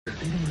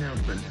Any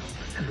announcement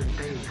has been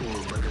paid for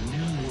by the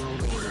New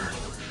World Order.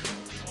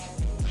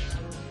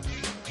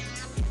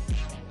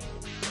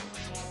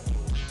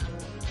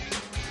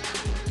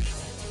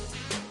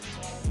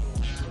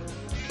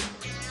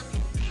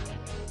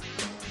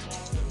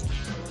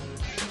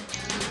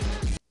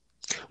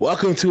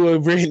 Welcome to a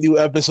brand new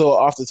episode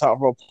of the Top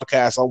Row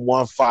Podcast. I'm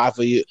one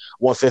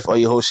fifth of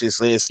your host,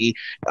 Lansky.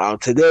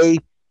 Today,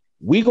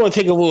 we're going to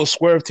take a little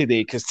swerve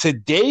today because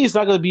today is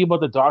not going to be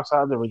about the dark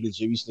side of the ring, the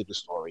Jimmy Snicker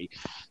story.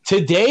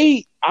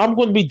 Today, I'm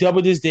going to be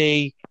dubbing this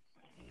day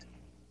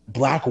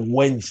Black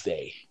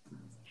Wednesday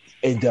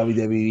in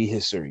WWE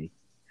history.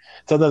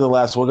 So,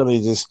 nonetheless, we're going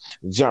to just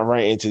jump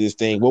right into this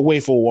thing. We'll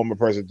wait for one more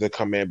person to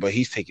come in, but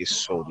he's taking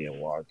so damn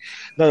long.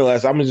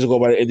 Nonetheless, I'm going to just go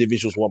by the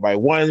individuals one by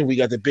one. We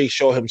got the big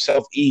show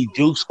himself, E.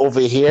 Dukes,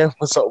 over here.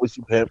 What's up with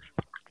you, Pimp?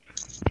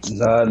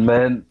 None,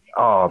 man.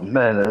 Oh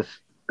man, it's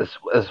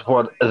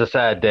a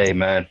sad day,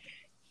 man.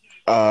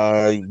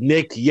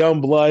 Nick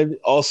Youngblood,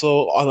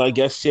 also on our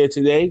guest chair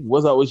today.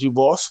 What's up with you,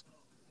 boss?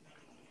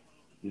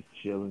 Just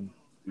chilling,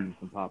 eating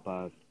some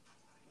Popeyes.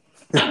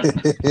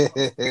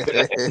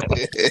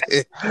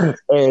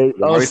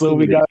 And also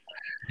we got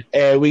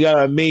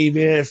a main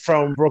man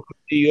from Brooklyn,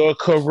 New York,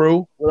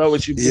 Karu. What up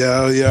with you?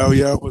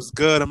 Yo, what's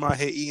good? I'm out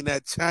here eating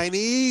that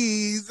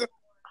Chinese.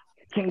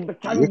 King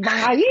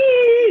Battalion.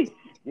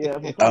 Yeah,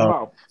 that's what I'm talking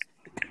about.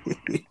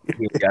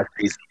 Yeah,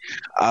 crazy.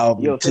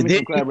 Yo, send me Today,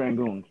 some crab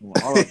rangoons.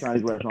 All our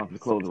Chinese restaurants are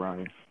closed around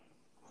here.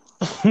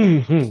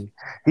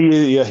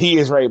 he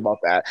is right about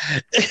that.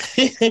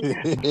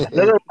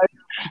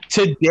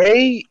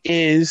 Today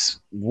is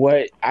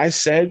what I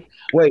said.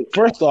 Wait,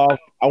 first off,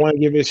 I want to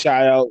give a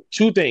shout out.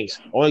 Two things.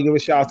 I want to give a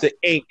shout out to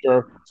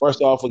Anchor.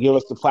 First off, for giving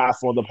us the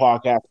platform, the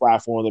podcast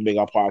platform to make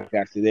our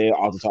podcast today,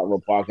 Off the Top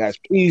Rope Podcast.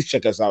 Please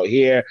check us out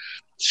here.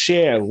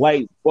 Share,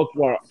 like,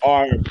 bookmark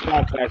our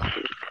podcast.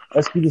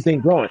 Let's keep this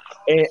thing going.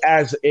 And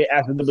as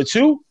number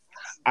two,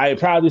 I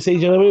proudly say,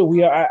 gentlemen,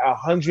 we are at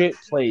 100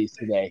 plays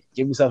today.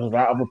 Give yourself a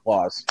round of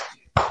applause.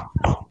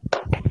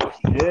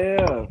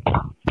 Yeah.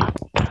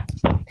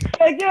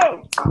 Thank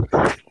you.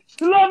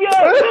 We love you.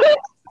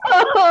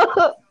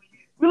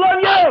 We love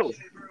you.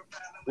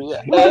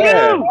 Yeah. We love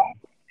you.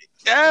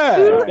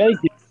 Yeah.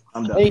 Thank you.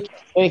 I'm done.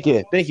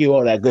 Thank you,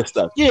 all that good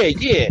stuff.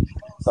 Yeah.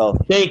 So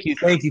thank you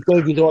to all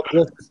the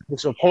listeners for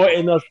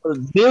supporting us for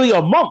nearly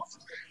a month.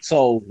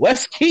 So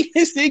let's keep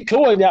this thing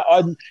going.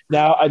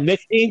 Now our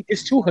next aim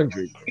is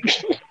 200.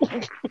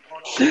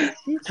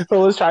 So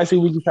let's try to see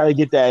if we can try to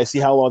get that and see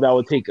how long that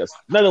would take us.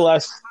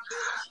 Nonetheless,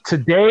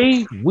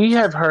 today we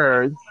have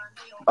heard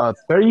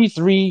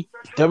 33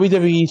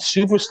 WWE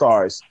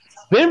superstars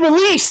been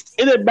released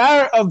in a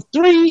matter of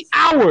 3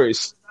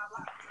 hours,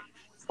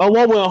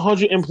 along with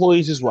 100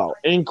 employees as well,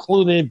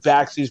 including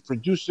backstage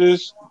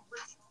producers.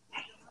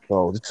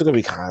 So this is gonna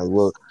be kind of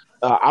look.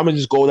 I'm gonna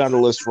just go down the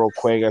list real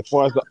quick. As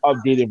far as the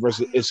updated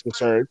version is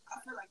concerned,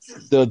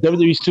 the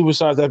WWE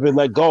superstars that have been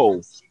let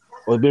go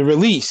or have been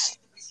released,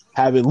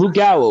 having Luke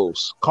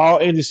Gallows, Carl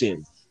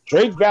Anderson,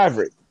 Drake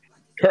Maverick,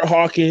 Kurt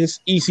Hawkins,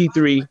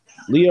 EC3,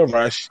 Leo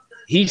Rush,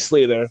 Heath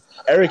Slater,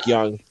 Eric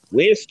Young,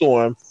 Lance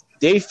Storm,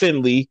 Dave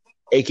Finley,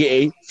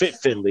 aka Fit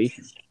Finley,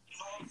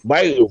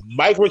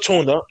 Mike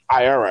Rotunda,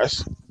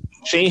 IRS,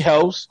 Shane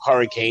Helms,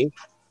 Hurricane,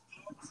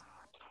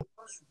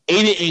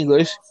 Aiden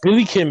English,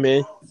 Billy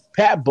Kidman,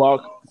 Pat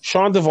Buck,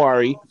 Sean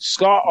Daivari,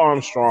 Scott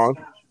Armstrong,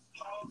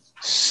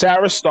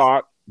 Sarah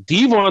Stark,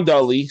 Devon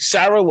Dudley,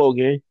 Sarah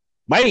Logan,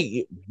 Mike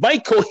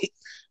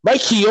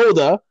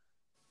Chioda,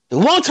 the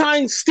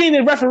longtime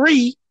standing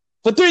referee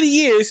for 30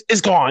 years, is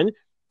gone.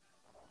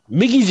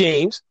 Mickey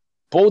James,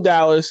 Bo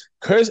Dallas,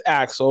 Curtis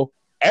Axel,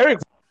 Eric.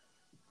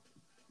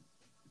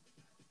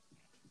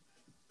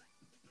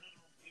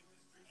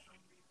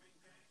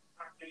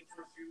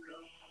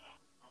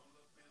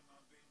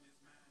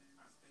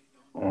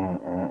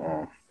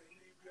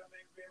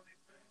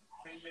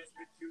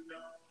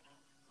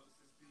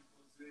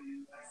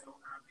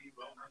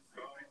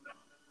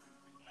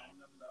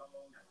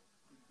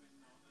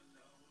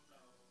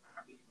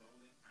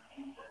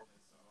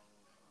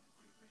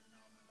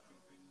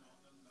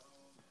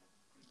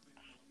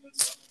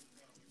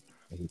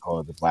 He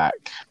called it the Black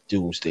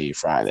Doomsday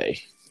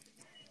Friday.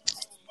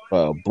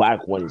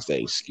 Black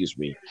Wednesday, excuse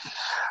me.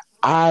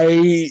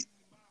 I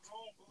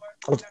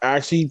was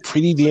actually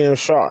pretty damn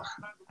shocked.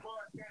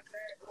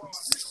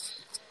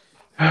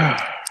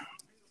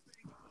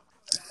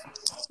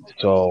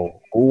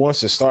 So, who wants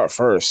to start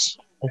first?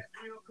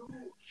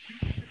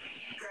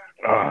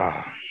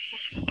 I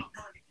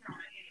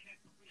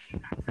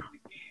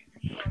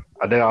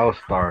think I'll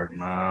start,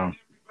 man.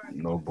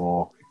 No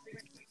ball.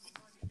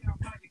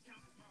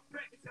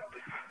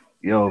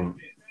 Yo,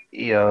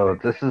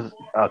 this is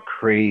a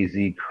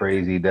crazy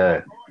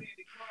day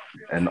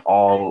in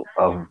all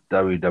of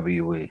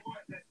WWE.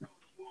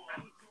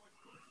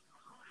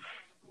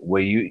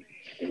 Where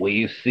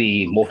you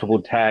see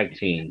multiple tag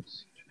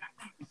teams,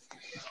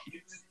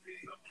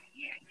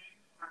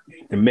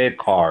 the mid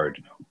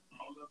card,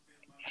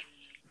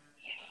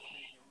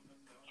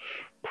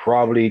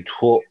 probably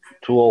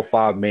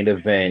 205 main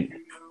event,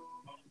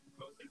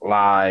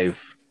 live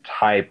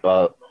type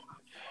of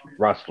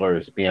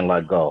wrestlers being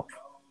let go.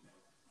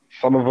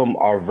 Some of them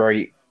are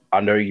very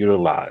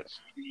underutilized.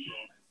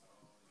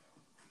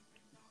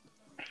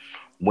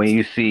 When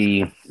you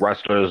see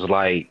wrestlers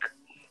like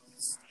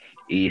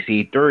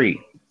EC3,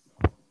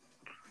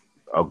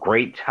 a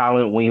great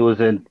talent when he was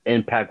in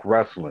Impact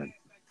Wrestling,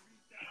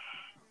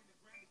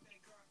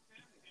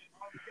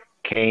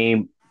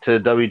 came to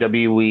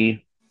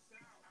WWE.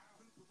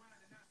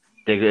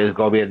 Think it's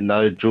gonna be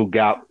another Drew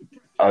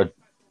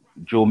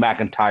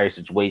McIntyre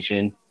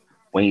situation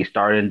when he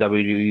started in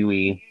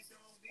WWE.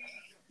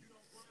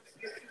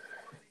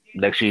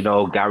 Next thing you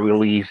know, got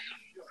released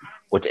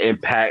with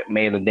Impact,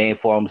 made a name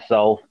for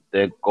himself,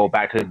 then go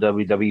back to the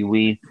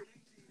WWE,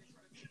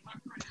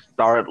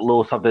 started a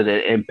little something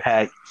at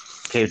Impact,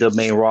 came to the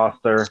main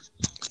roster,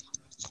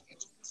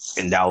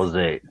 and that was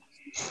it.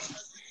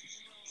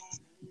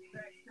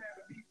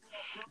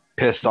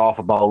 Pissed off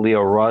about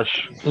Leo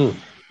Rush.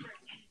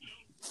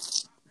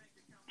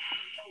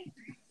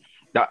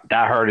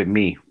 That hurted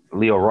me.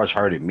 Leo Rush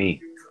hurted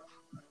me.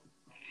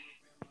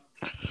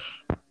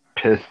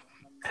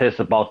 Pissed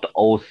about the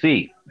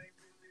OC.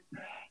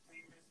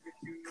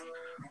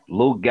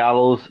 Luke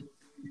Gallows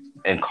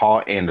and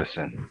Carl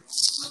Anderson.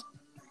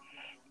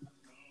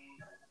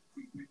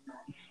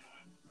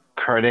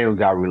 Kurt Angle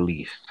got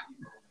released.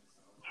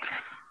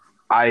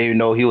 I didn't even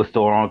know he was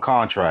still on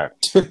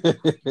contract.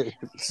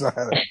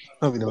 Sorry,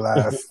 I'll be the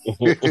last.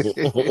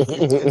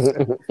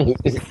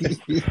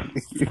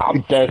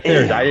 I'm dead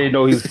serious. I didn't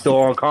know he was still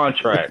on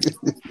contract.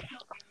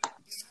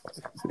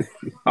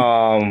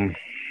 I'm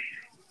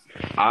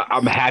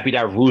happy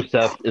that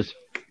Rusev's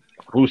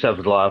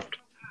left.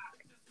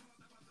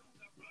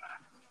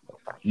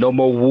 No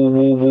more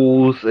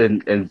woo-woo-woos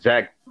and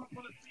Zach.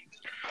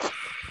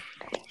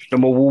 No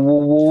more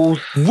woo-woo-woos.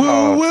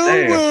 Woo.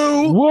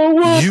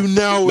 You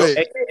know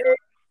it.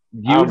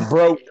 I'm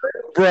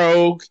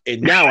broke,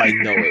 and now I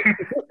know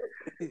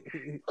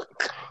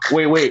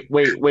it.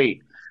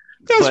 Wait.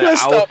 That's But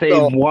messed I would up, say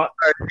though. one.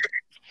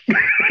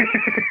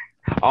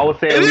 I would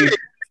say at least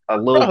a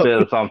little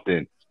bit of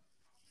something.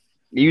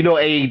 You know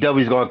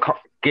AEW is going to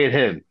get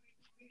him.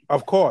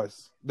 Of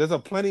course. There's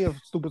plenty of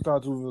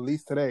superstars who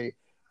released today.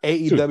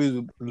 AEW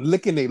is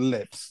licking their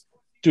lips.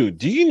 Dude,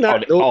 do you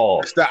not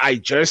know that I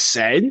just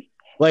said?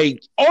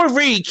 Like,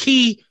 already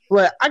key,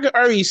 like, I could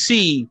already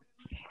see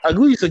at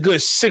least a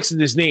good 6 of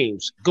his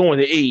names going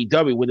to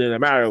AEW within a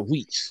matter of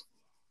weeks.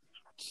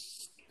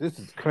 This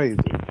is crazy.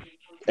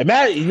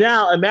 Imagine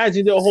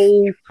the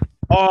whole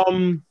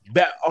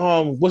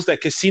what's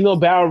that casino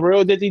battle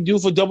royal that they do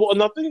for Double or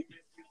Nothing?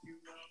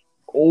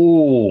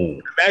 Oh,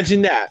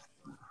 imagine that,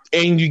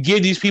 and you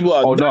give these people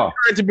a time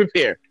to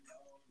prepare.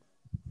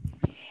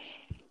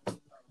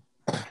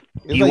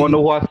 You want to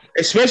know what?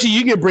 Especially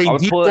you can bring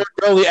Dean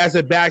Early as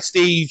a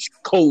backstage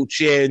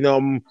coach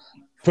and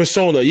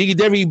persona. You can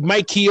definitely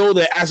Mike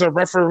Chioda as a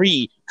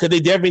referee because they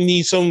definitely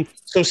need some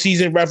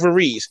seasoned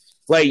referees.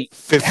 Like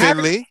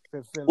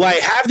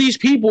have these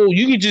people.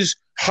 You can just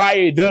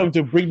hire them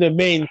to bring them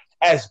in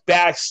as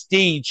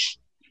backstage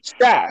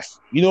staff.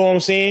 You know what I'm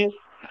saying?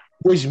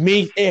 Which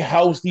makes it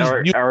house these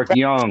Eric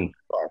Young.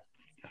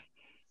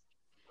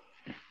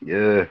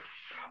 Yeah,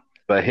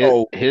 but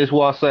here's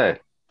what I said.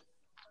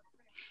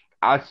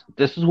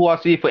 This is who I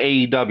see for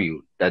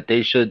AEW that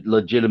they should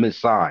legitimate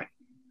sign.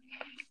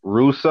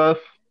 Rusev.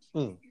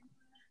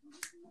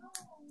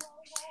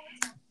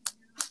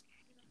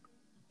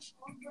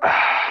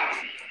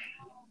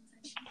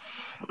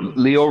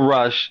 Leo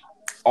Rush,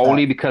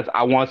 only because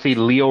I want to see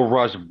Leo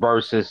Rush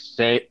versus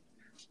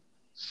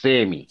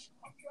Sammy.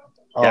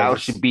 That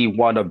should be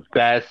one of the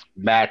best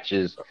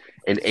matches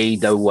in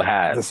AEW will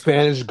have. The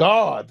Spanish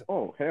God.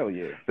 Oh, hell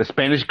yeah. The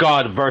Spanish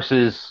God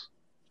versus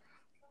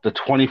the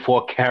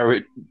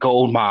 24-karat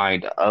gold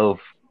mine of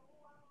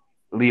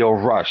Leo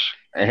Rush.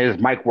 And his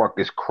mic work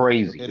is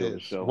crazy. It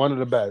is. One of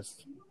the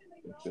best.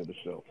 It's the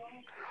show.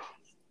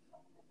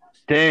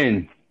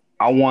 Then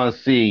I want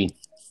to see.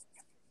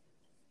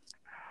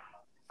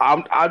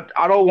 I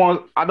don't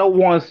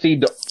want to see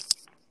the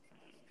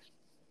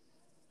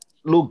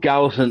Luke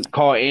Gallows and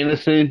Carl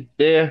Anderson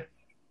there,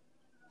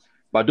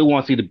 but I do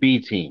want to see the B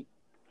team.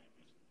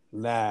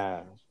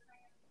 Nah.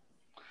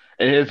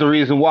 And here's the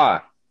reason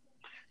why.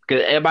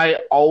 Because everybody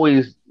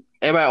always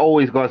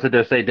gonna sit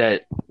there and say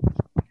that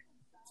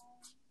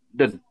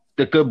the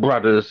Good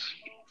Brothers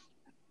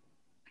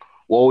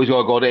will always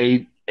gonna go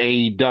to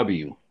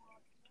AEW,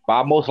 but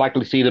I most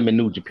likely see them in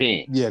New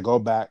Japan. Yeah, go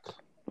back.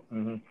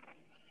 Mm-hmm.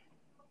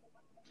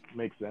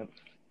 Makes sense.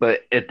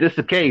 But if this is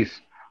the case,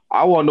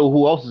 I want to know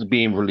who else is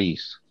being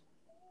released.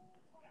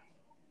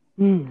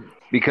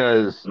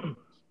 Because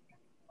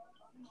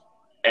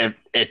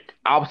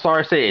I'm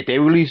sorry to say, if they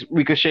release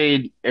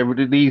Ricochet and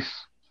release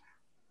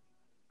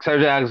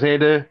Cedric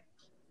Alexander,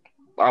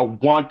 I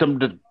want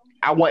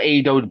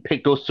AEW to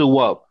pick those two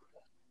up.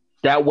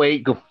 That way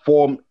it could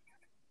form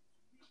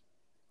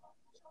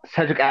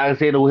Cedric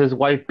Alexander with his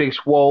wife Big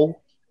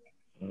Swole,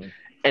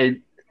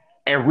 and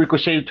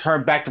Ricochet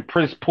turn back to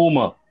Prince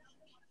Puma.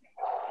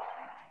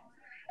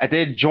 and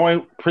then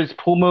join Prince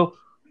Puma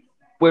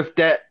with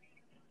that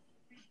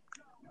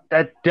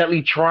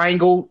deadly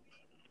triangle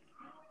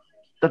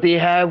that they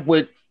have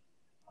with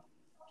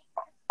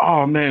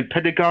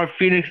Pentagon,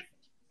 Phoenix,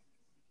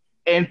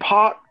 and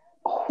Pac.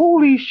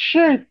 Holy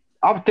shit!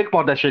 I'm thinking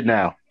about that shit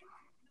now.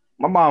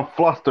 My mind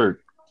flustered,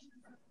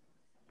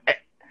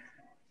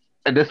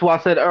 and that's what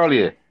I said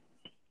earlier.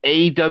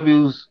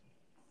 AEW's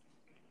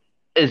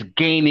is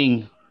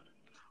gaining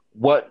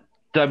what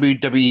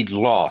WWE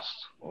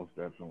lost Most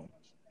definitely.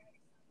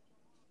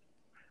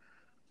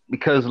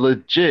 because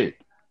legit,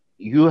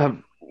 you have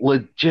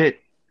legit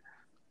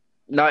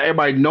not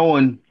everybody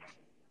knowing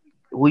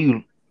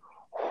who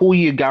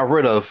you got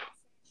rid of.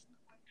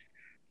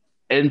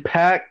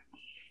 Impact,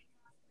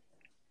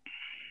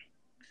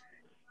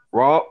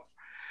 Raw,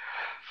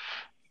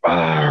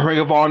 Ring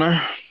of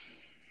Honor,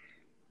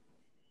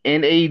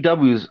 and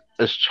AEW's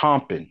is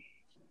chomping.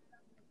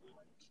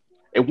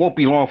 It won't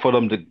be long for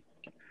them to.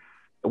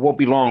 It won't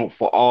be long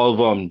for all of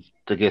them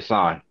to get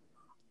signed.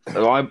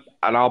 And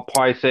I'll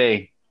probably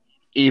say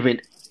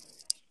even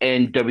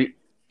NW,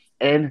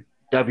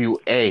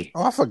 NWA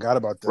Oh, I forgot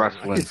about them. I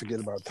wrestling. keep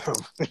forgetting about them.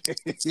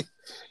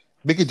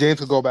 Mickey James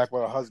could go back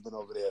with her husband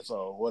over there,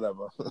 so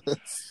whatever.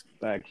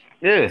 Thanks.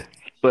 Yeah,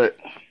 but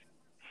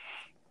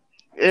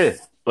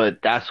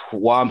that's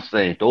what I'm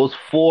saying. Those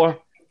four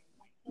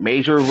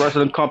major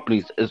wrestling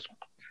companies is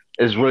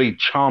really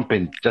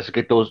chomping just to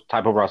get those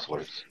type of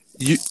wrestlers.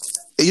 You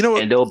know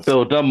what? And they'll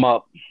build them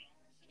up,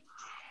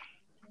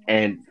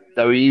 and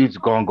WWE's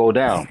gonna go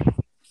down.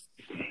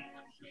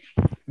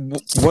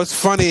 What's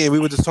funny, and we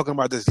were just talking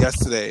about this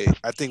yesterday.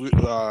 I think we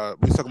were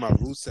talking about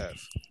Rusev,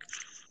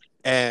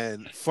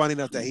 and funny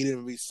enough that he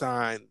didn't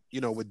re-sign,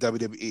 with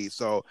WWE.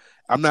 So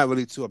I'm not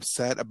really too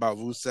upset about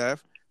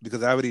Rusev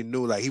because I already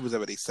knew he was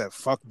already said,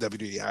 "Fuck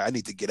WWE, I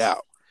need to get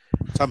out."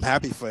 So I'm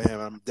happy for him.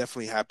 I'm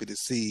definitely happy to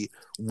see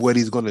what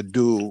he's gonna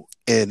do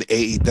in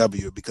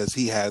AEW because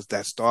he has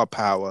that star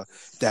power,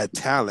 that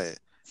talent.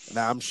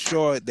 Now I'm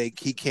sure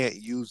he can't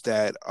use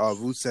that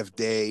Rusev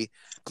Day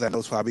because I know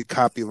it's probably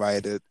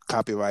copyright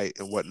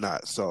and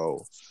whatnot.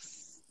 So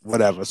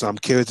whatever. So I'm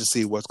curious to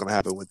see what's gonna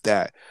happen with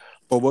that.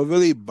 But what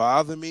really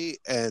bothered me,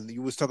 and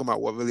you was talking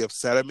about what really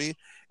upset me,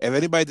 if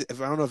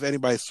I don't know if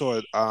anybody saw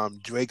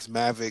Drake's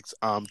Maverick's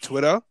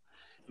Twitter,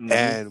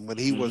 and when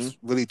he was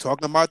really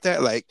talking about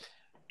that,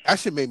 that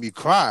shit made me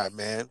cry,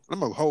 man.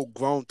 I'm a whole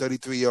grown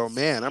 33-year-old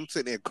man. I'm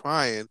sitting there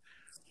crying,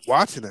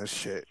 watching that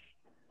shit.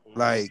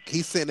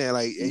 He's sitting there,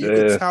 and you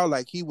could tell,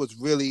 he was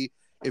really,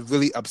 it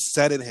really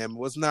upsetted him. It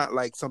was not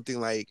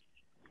something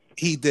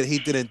he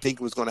didn't think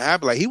it was going to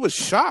happen. He was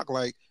shocked.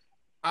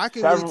 I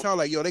can really tell,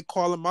 they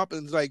call him up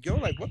and it's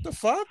what the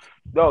fuck?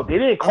 No, they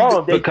didn't call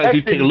him. They because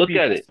you take a look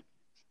people. at it.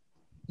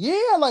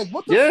 Yeah,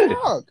 what the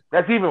fuck?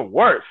 That's even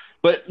worse.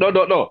 But no.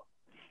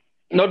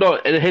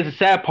 And here's the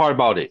sad part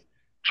about it.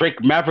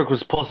 Drake Maverick was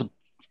supposed to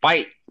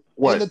fight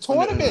in the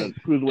tournament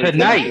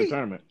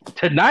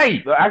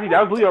tonight. No, actually,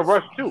 that was Leo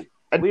Rush too.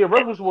 Leo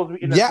Rush was supposed to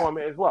be in that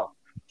tournament as well.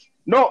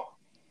 No,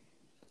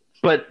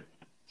 but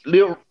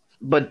we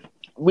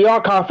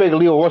all kind of figured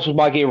Leo Rush was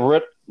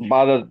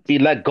about to be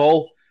let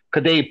go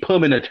because they put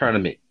him in the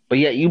tournament. But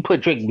yet you put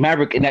Drake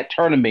Maverick in that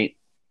tournament,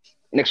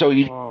 next so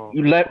you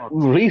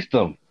release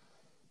them.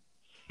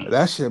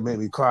 That shit made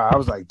me cry. I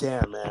was like,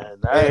 damn, man.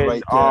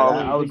 They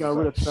got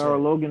rid of Sarah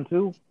Logan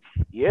too.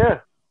 Yeah.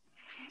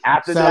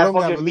 After Sarah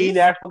that fucking mean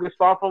ass fucking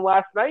start from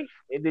last night,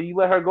 and then you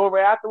let her go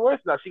right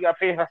afterwards. Now she got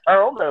paid her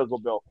own medical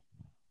bill.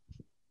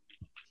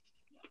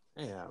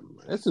 Damn,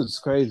 this is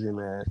crazy,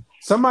 man.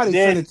 Somebody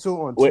said it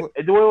too on Twitter.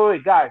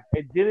 Wait, guys.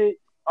 It didn't.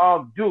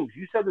 Dudes,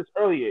 you said this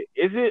earlier.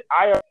 Is it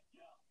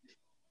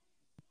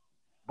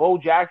Bo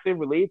Jackson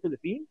related to the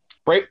Fiend?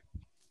 Right.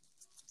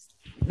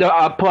 No,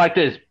 I'll put it like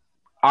this.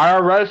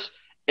 IRS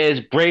is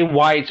Bray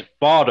Wyatt's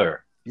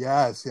father.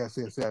 Yes.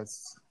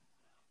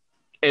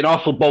 And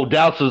also Bo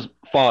Dallas's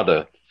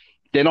father.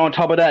 Then on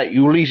top of that,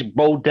 you release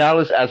Bo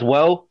Dallas as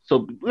well.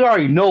 So we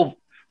already know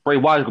Bray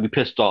Wyatt's going to be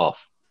pissed off.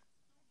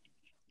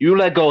 You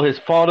let go his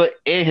father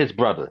and his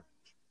brother.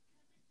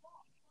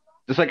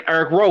 Just like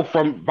Eric Rowe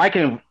from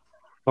Viking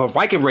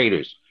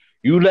Raiders.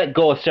 You let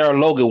go of Sarah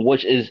Logan,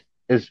 which is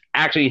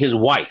actually his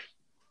wife.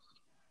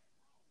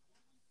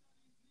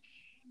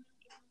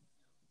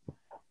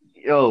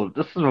 Yo,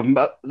 this is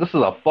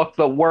a fucked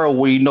up world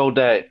where you know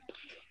that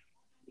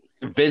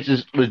Vince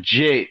is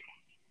legit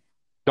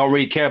don't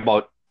really care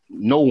about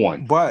no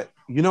one. But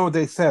you know what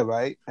they said,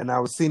 right? And I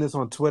was seeing this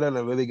on Twitter and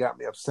it really got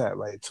me upset.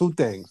 Two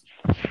things.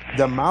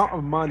 The amount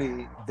of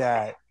money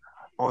that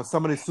on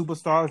some of the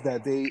superstars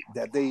that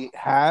they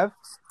have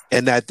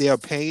and that they are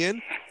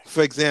paying.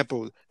 For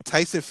example,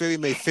 Tyson Fury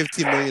made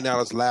 $15 million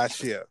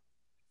last year,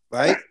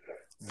 right?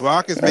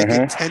 Brock is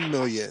making $10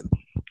 million.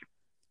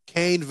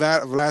 Cain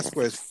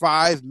Velasquez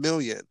 $5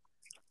 million,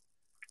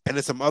 and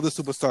there's some other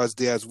superstars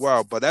there as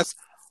well. But that's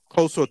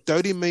close to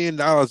 $30 million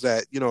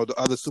that the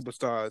other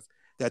superstars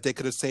that they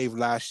could have saved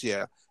last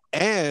year.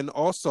 And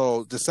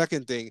also the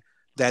second thing,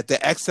 that the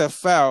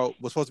XFL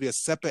was supposed to be a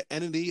separate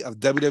entity of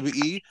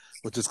WWE,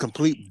 which is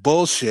complete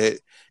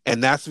bullshit.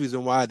 And that's the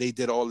reason why they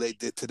did all they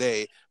did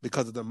today,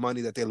 because of the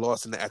money that they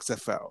lost in the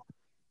XFL.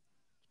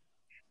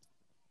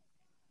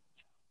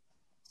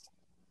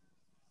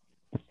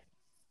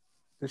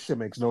 This shit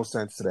makes no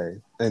sense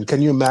today. And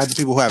can you imagine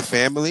people who have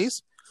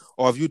families,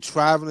 or if you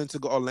traveling to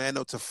go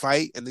Orlando to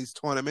fight in these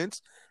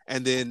tournaments,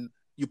 and then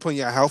you putting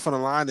your health on the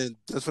line, and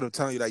just for them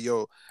telling you that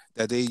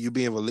you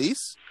being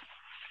released?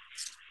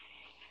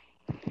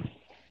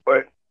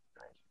 But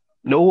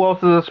no who else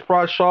is a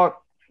surprise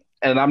shock?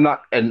 And I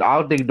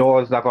don't think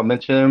Noah's not gonna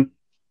mention him.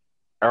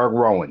 Eric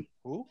Rowan.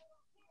 Who?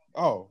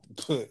 Oh,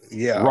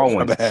 yeah.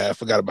 Rowan. My bad. I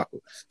forgot about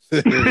it.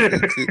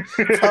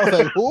 I was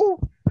like, who?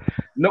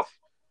 No.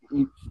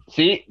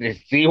 See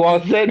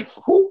what I said?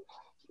 Who?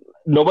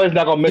 Nobody's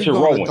not gonna mention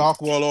Rowan. The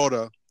Dark World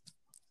Order.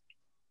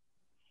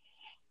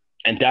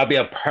 And that'd be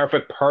a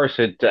perfect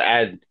person to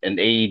add in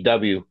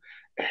AEW.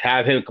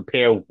 Have him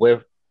compare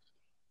with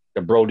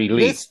the Brody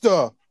Lee.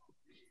 Mr.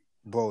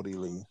 Brody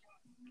Lee.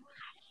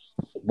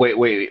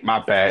 Wait, my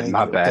bad.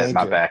 I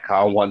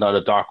don't want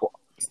another Dark Order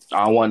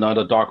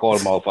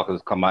motherfuckers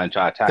to come out and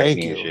try to attack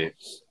me and shit.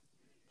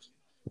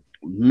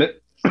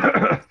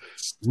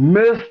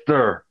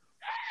 Mr.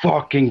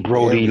 fucking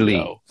Brody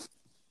Lee.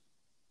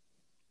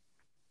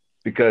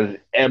 Because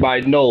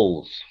everybody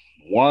knows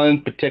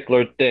one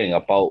particular thing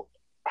about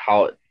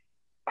how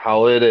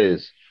it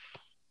is.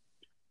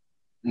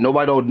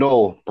 Nobody don't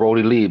know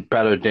Brody Lee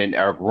better than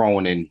Eric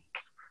Rowan and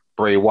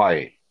Bray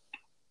Wyatt.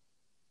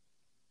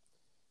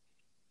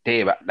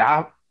 Dave,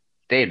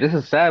 this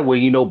is sad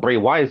when you know Bray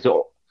Wyatt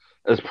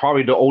is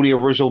probably the only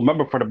original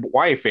member for the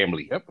Wyatt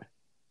family. Yep.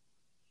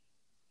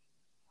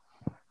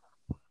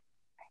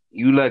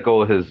 You let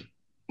go of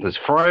his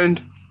friend,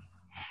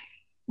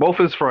 both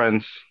his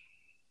friends.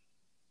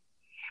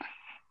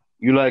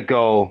 You let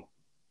go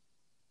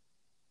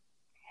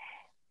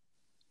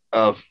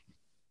of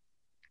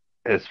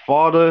his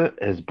father,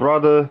 his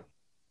brother.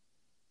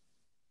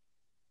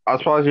 I'm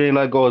surprised you ain't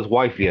let go of his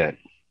wife yet.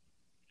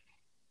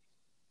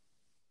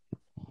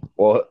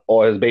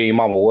 Or his baby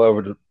mama,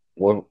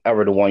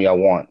 whatever the one y'all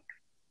want.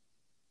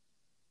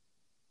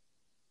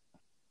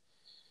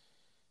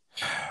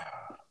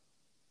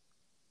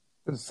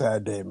 It's a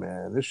sad day,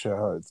 man. This shit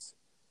hurts.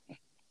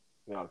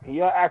 Now, can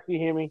y'all actually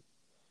hear me?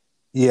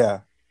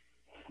 Yeah.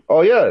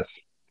 Oh, yes.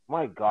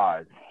 My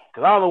God.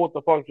 Because I don't know what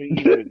the fuck is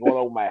either going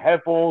on with my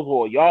headphones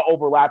or y'all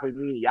overlapping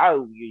me.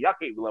 Y'all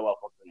can't even let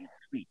motherfuckers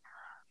speak.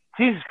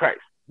 Jesus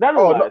Christ.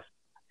 Nonetheless,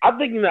 I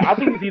think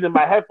it's either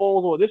my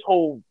headphones or this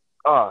whole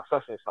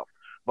such and stuff.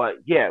 But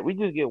yeah, we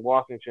just get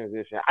lost in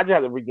transition. I just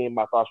had to regain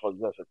my thoughts for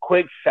just a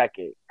quick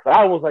second. Cause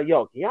I was like,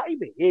 yo, can y'all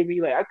even hear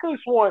me? Like, I could have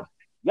sworn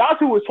y'all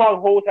two was talking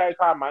the whole entire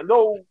time. I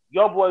know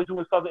your boy's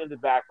doing something in the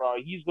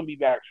background. He's gonna be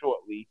back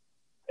shortly.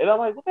 And I'm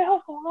like, what the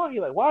hell's going on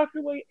here? Like, why I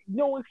feel like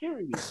no one's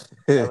hearing me?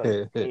 I'm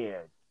like,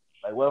 damn.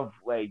 Like, well,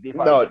 like they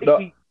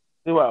probably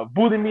they were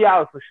booting me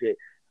out for shit.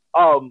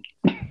 I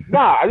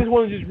just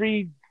want to just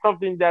read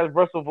something that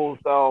Russell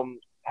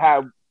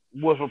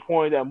was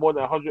reporting that more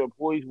than 100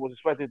 employees was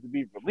expected to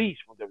be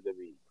released from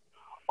WWE.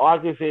 All I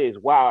can say is,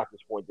 wow, at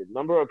this point, the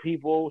number of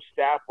people,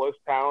 staff, plus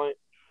talent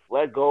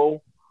let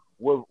go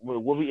will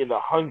be in the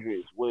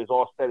hundreds when it's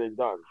all said and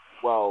done.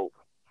 Well,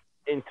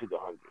 into the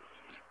hundreds.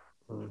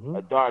 Mm-hmm.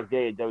 A dark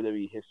day in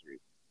WWE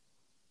history.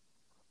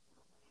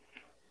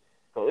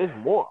 So it's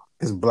more.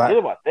 It's black.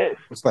 Forget about this.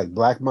 It's like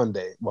Black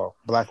Monday. Well,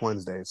 Black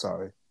Wednesday.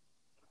 Sorry.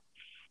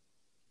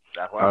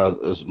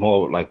 It's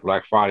more like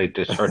Black Friday.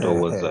 This turtle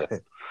was.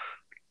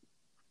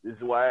 This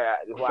is why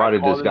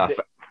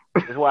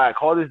I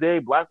call this day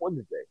Black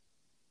Wednesday.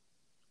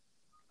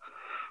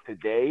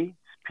 Today,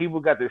 people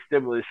got their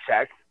stimulus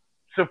checks.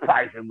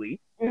 Surprisingly,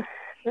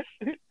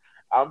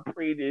 I'm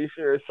pretty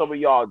sure some of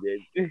y'all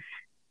did.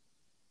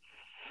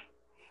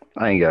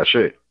 I ain't got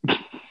shit.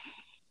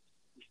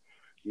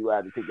 You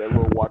had to take that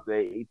little walk to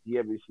the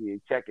ATM machine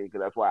and check it,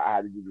 because that's why I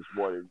had to do this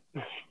morning.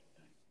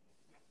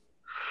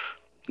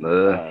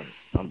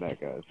 I'm back,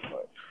 guys.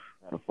 But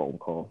I had a phone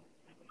call.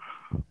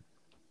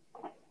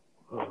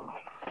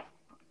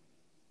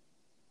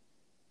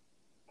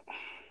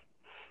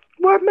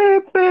 What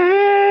man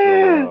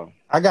bad?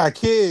 I got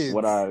kids.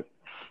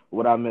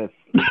 What I missed?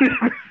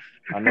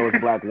 I know it's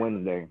Black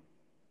Wednesday,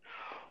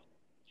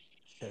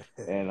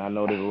 and I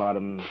know there's a lot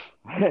of.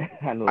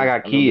 I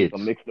got kids.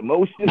 Some mixed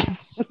emotions.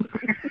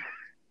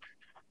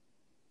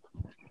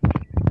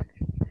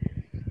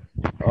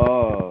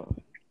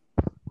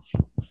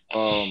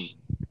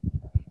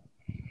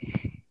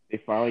 They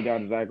finally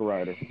got Zack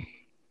Ryder.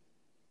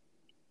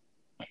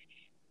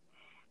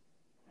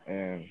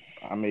 And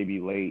I may be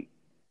late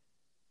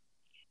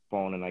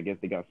phone, and I guess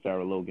they got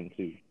Sarah Logan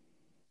too.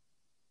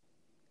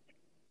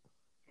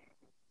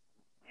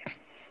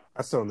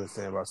 I still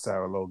understand about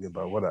Sarah Logan,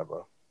 but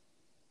whatever.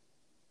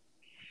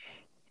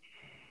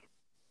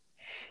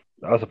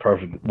 That was a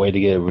perfect way to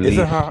get released.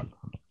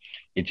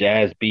 Get your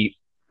ass beat.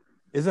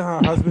 Isn't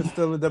her husband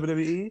still in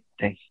WWE?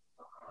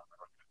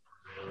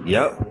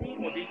 Yep.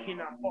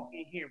 cannot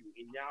fucking hear me,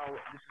 and now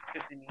this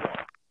is pissing me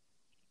off.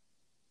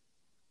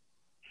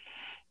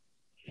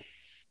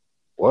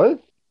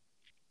 What?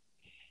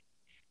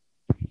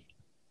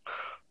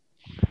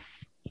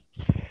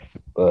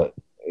 But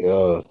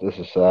yo, this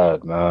is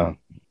sad, man.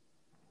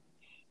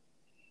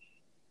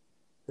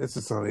 This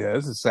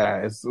is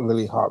sad. It's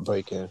really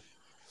heartbreaking.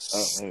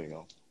 Oh, there we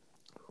go.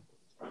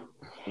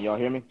 Can y'all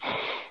hear me?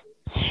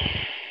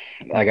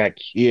 I got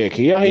Yeah,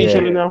 can y'all hear each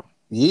other now?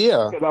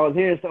 Yeah. Because I was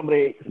hearing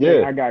somebody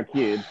saying I got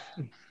kids,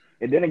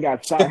 and then it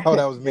got silent. Oh,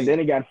 that was me. And then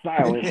it got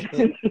silent.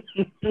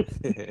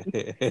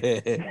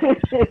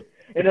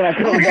 And then I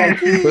come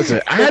back.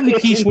 Listen, I had to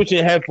keep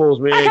switching headphones,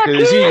 man,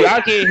 because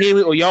y'all can't hear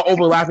me or y'all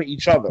overlapping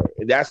each other.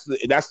 And that's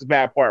the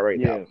bad part right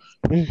now.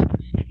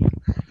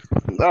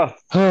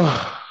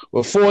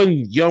 Before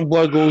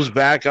Youngblood goes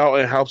back out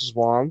and helps his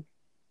mom,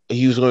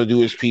 he was going to do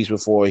his piece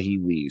before he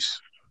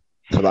leaves.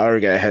 Because I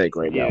already got a headache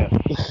right now.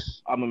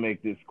 I'm going to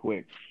make this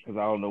quick because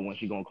I don't know when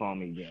she's going to call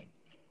me again.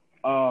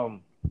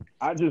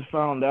 I just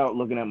found out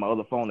looking at my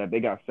other phone that they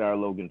got Sarah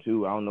Logan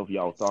too. I don't know if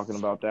y'all was talking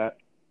about that.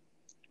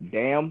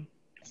 Damn.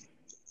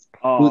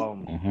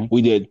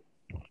 We did.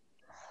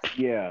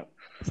 Yeah.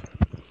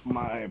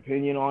 My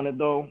opinion on it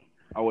though,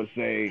 I would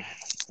say,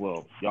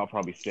 well, y'all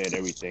probably said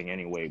everything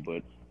anyway,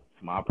 but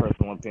my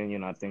personal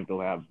opinion, I think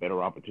they'll have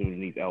better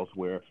opportunities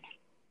elsewhere.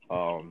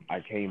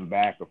 I came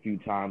back a few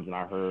times and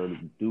I heard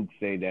Duke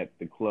say that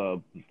the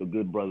club, the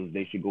Good Brothers,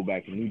 they should go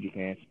back to New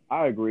Japan.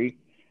 I agree.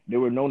 They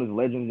were known as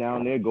legends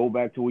down there. Go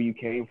back to where you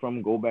came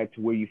from. Go back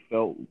to where you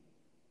felt,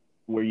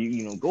 where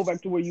go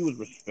back to where you was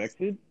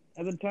respected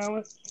as a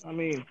talent. I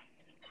mean,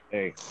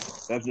 hey,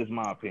 that's just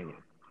my opinion.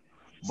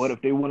 But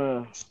if they want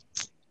to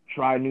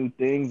try new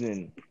things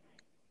and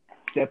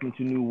step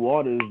into new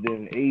waters,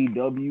 then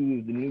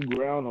AEW is the new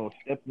ground, or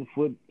step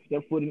foot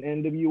in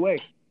NWA.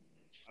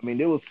 I mean,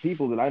 there was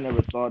people that I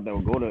never thought that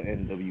would go to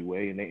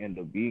NWA, and they end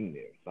up being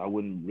there. So I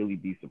wouldn't really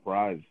be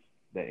surprised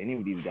that any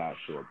of these guys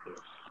show up there.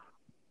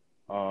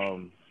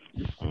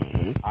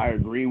 I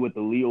agree with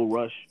the Leo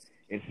Rush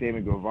and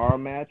Sammy Guevara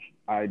match.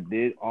 I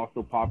did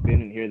also pop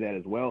in and hear that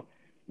as well.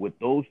 With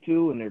those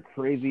two and their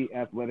crazy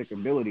athletic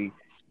ability,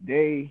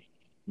 they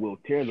will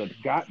tear the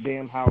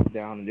goddamn house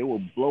down and they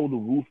will blow the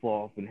roof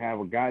off and have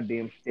a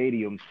goddamn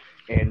stadium,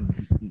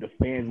 and the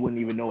fans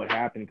wouldn't even know it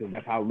happened because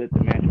that's how lit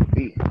the match would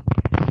be.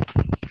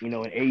 In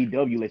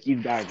AEW, let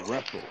these guys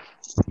wrestle,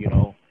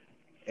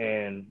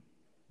 and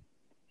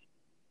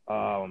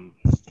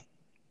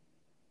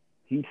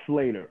Heath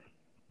Slater.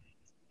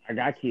 I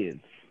got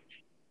kids.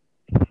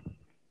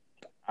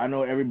 I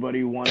know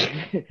everybody wanted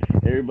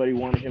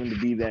him to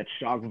be that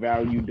shock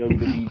value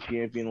WWE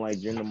champion like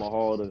Jinder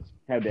Mahal, to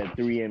have that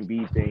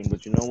 3MB thing,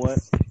 but you know what?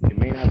 It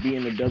may not be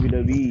in the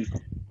WWE.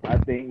 I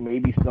think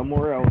maybe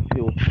somewhere else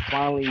he'll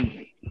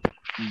finally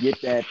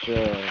get that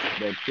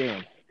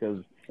chance,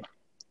 because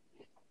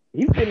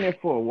he's been there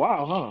for a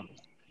while, huh?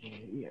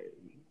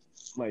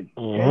 Like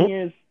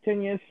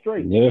 10 years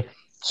straight. Yeah.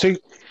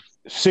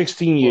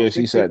 16 years,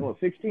 16, he said.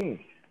 16.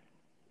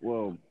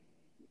 Well,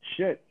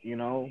 shit,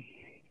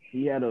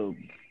 he had a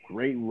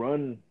great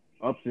run,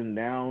 ups and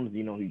downs.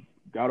 He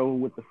got over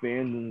with the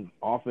fans and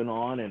off and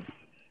on, and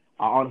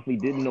I honestly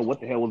didn't know what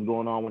the hell was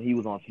going on when he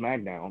was on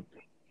SmackDown.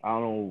 I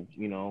don't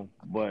know,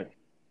 but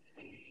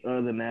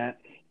other than that,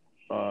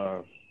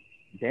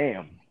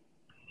 damn,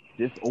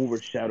 this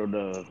overshadowed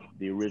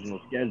the original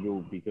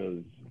schedule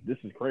because this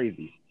is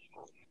crazy.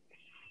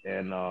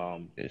 And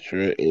it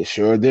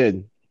sure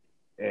did.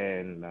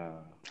 And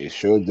it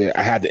sure did.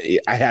 I had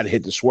to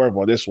hit the swerve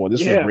on this one.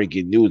 This was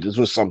breaking news. This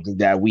was something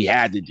that we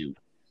had to do.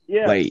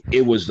 Yeah. Like,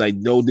 it was like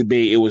no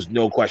debate. It was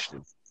no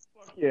question.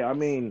 Yeah, I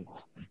mean,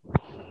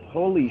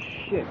 holy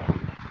shit.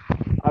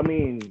 I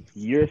mean,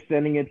 you're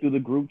sending it through the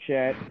group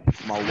chat.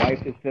 My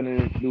wife is sending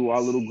it through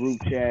our little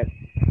group chat.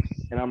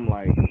 And I'm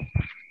like,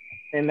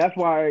 and that's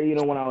why,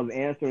 when I was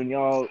answering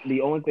y'all,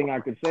 the only thing I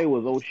could say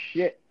was, oh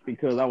shit,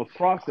 because I was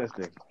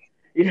processing.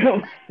 You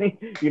know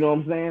what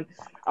I'm saying?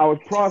 I was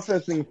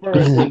processing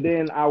first, and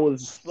then I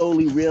was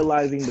slowly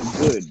realizing the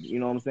good. You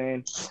know what I'm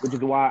saying? Which is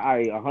why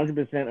I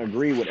 100%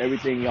 agree with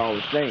everything y'all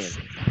was saying.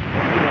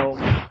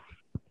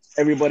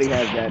 Everybody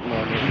has that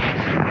moment.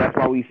 That's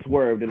why we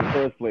swerved in the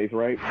first place,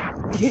 right?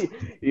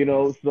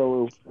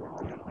 So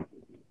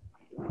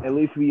at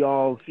least we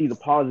all see the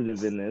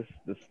positive in this,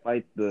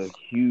 despite the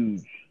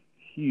huge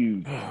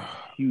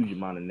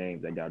amount of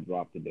names that got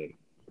dropped today.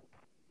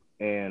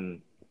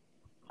 And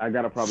I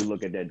gotta probably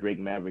look at that Drake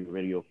Maverick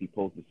video if he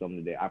posted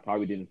something today. I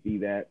probably didn't see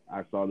that.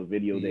 I saw the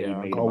video that he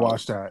made. Go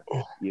watch that.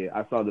 Yeah,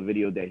 I saw the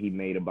video that he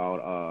made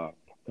about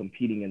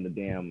competing in the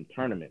damn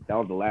tournament. That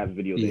was the last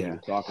video that he was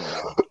talking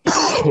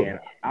about. And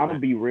I'm gonna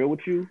be real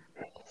with you.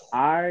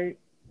 I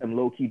am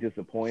low key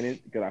disappointed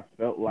because I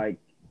felt like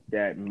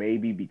that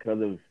maybe because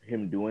of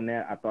him doing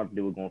that, I thought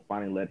they were gonna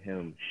finally let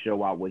him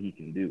show out what he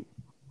can do.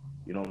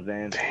 You know what I'm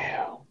saying?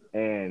 Damn.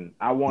 And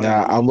I want.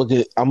 Nah, I'm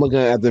looking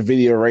at the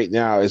video right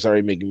now. It's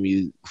already making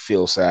me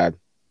feel sad.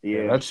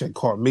 Yeah, that shit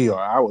caught me.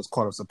 I was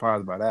caught up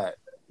surprised by that.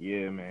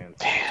 Yeah, man.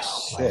 Damn,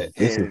 Shit.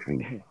 this is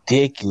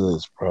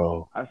ridiculous,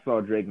 bro. I saw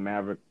Drake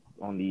Maverick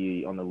on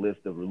the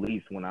list of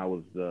release when I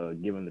was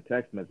giving the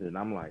text message, and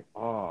I'm like,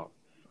 oh,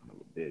 son of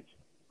a bitch,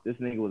 this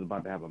nigga was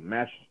about to have a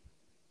match,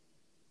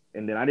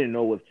 and then I didn't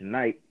know it was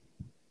tonight,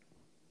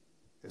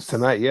 It's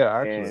tonight, yeah,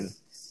 actually.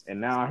 and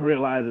now I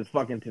realize it's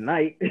fucking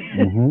tonight.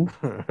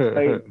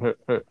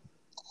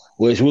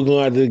 Which we're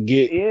gonna have to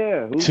get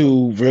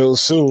to real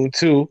soon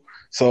too.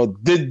 So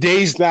the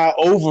day's not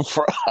over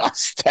for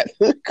us.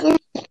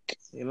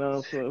 You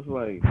know, so it's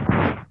like,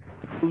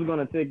 who's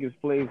gonna take his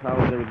place? How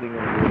is everything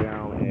gonna go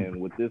down? And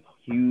with this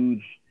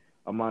huge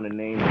amount of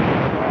names,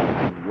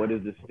 what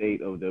is the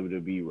state of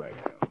WWE right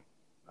now?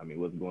 I mean,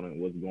 what's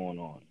going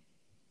on?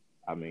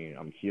 I mean,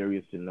 I'm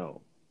curious to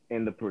know.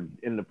 And the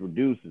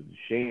producers,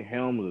 Shane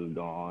Helms is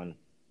gone.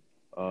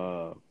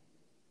 I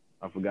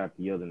forgot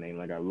the other name.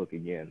 I gotta look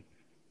again.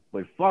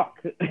 But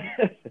fuck,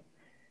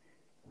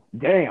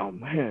 damn,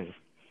 man.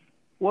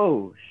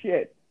 Whoa,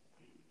 shit,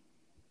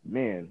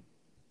 man.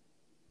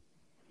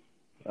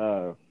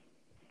 Fuck.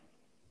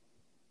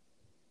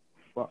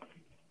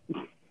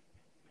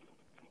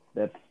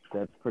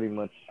 That's pretty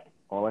much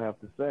all I have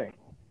to say.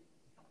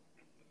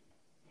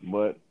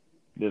 But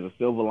there's a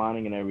silver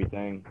lining in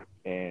everything,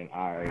 and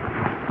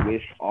I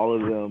wish all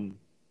of them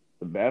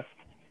the best.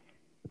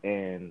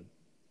 And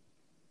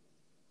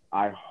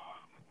I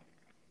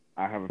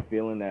have a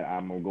feeling that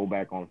I'm gonna go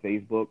back on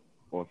Facebook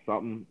or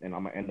something, and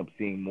I'm gonna end up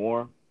seeing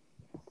more,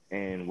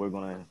 and we're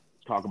gonna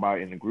talk about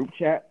it in the group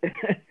chat.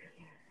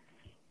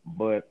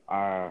 But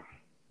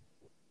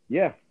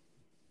yeah,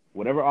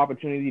 whatever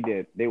opportunity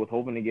that they was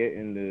hoping to get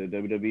in the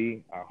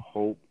WWE, I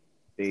hope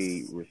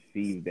they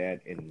receive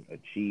that and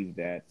achieve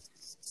that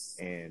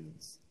and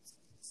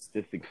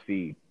just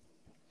succeed.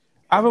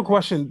 I have a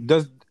question.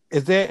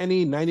 Is there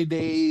any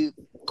 90-day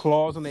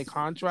clause in their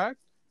contract?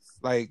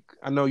 Like,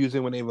 I know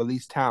usually when they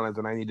release talent,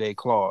 a 90-day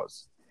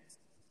clause.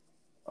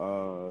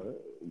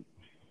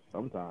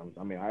 Sometimes.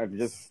 I mean, I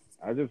just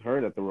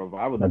heard that the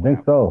Revival. I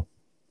think so.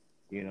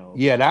 You know.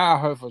 Yeah, that I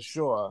heard for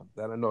sure.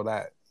 That I know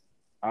that.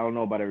 I don't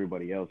know about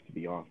everybody else, to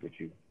be honest with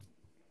you.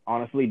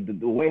 Honestly,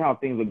 the way how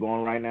things are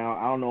going right now,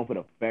 I don't know if it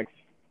affects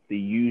the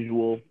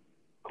usual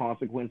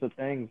consequence of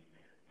things.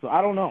 So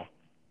I don't know.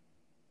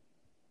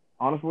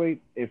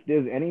 Honestly, if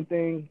there's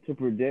anything to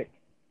predict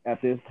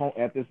at this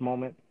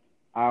moment,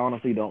 I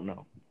honestly don't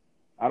know.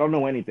 I don't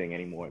know anything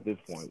anymore at this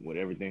point with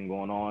everything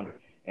going on.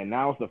 And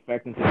now it's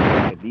affecting to the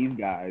fact that these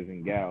guys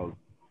and gals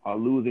are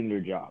losing their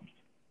jobs.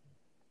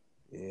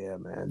 Yeah,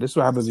 man. This is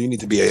what happens when you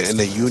need to be in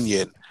the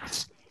union.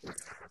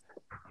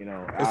 You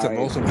know, it's the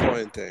most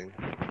important thing.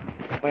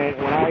 When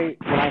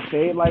I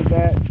say it like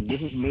that,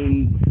 this is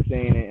me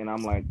saying it, and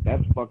I'm like,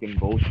 that's fucking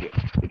bullshit.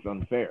 It's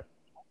unfair.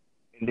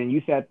 And then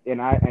you said,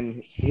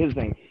 and here's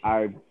the thing,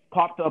 I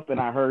popped up and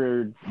I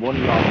heard one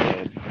of y'all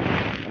said,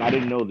 and I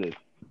didn't know this.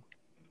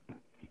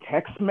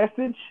 Text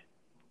message?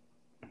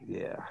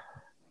 Yeah.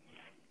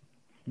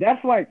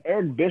 That's like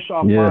Eric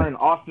Bischoff firing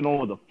Austin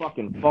over the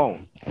fucking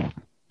phone.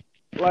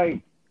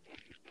 Like,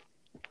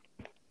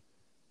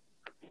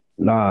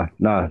 Nah.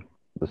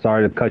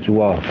 Sorry to cut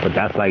you off, but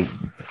that's like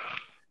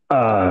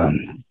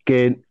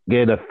get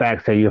the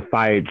facts that you're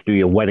fired through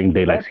your wedding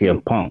day like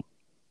CM Punk.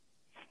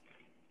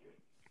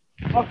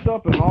 Fucked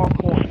up in all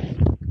corners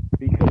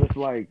because it's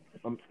like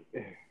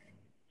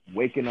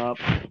waking up,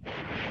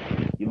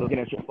 you're looking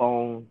at your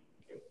phone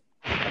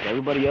like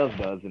everybody else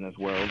does in this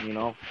world, you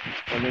know,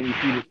 and then you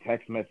see this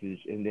text message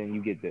and then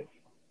you get this.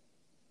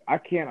 I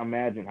can't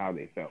imagine how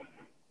they felt,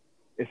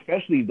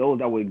 especially those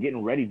that were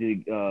getting ready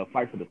to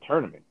fight for the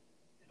tournament.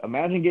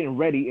 Imagine getting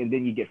ready and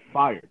then you get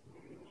fired.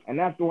 And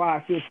that's why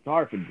I feel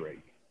sorry for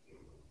Drake.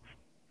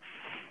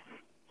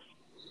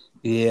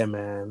 Yeah,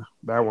 man.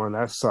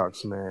 That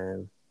sucks,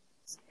 man.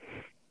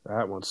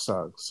 That one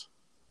sucks.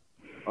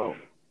 Oh,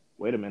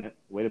 wait a minute.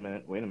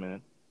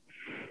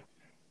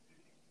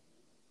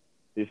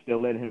 They're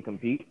still letting him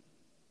compete?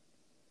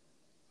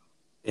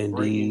 Indeed.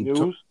 Breaking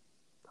news?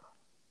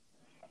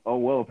 Oh,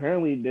 well,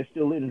 apparently they're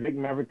still letting Drake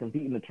Maverick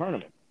compete in the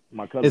tournament.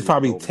 My cousin it's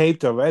probably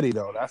taped already,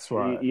 though. That's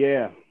why.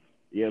 Yeah,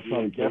 it's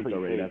probably taped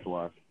already. That's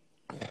why.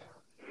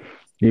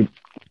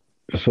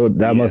 So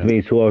that must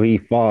mean whoever he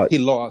fought. He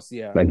lost,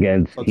 yeah.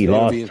 Against, so he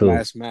lost his too.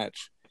 last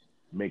match.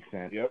 Makes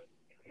sense. Yep.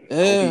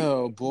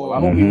 Oh, boy. Well,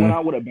 I hope he went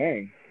out with a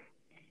bang.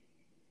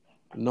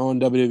 Knowing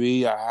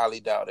WWE, I highly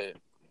doubt it.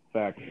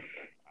 Fact.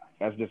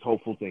 That's just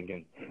hopeful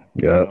thinking.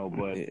 Yeah. You know,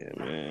 but yeah,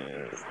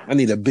 man. I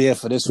need a beer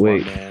for this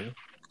one, man.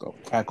 Go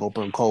crack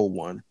open a cold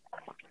one.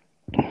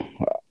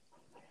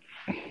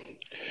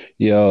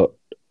 Yo,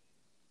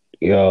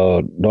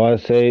 do I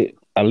say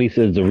at least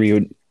it's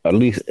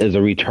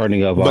a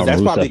returning of but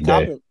that's Rusev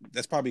Day.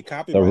 That's probably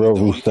copyrighted. The real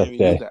Rusev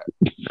Day.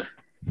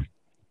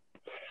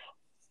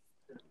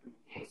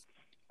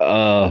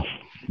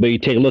 But you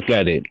take a look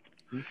at it.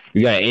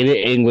 You got in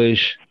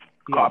English.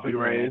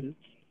 Copyrighted.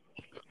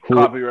 Who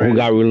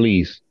got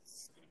released?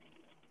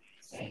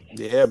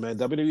 Yeah, man.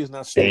 WWE is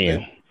not stupid.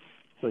 Damn.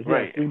 So,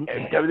 right. And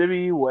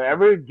WWE,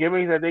 whatever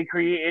gimmicks that they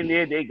create in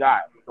there, they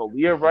got. So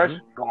Leah Rush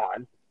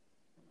gone.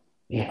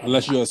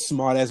 Unless you're a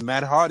smart ass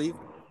Matt Hardy.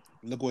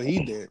 Look what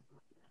he did.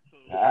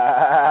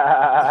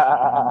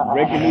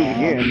 Breaking news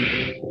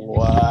again.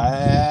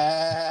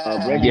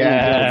 What? Breaking news again with Drake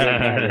Yeah.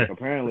 Maverick.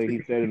 Apparently,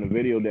 he said in the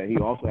video that he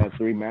also has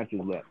 3 matches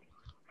left.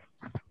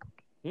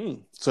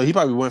 So he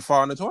probably went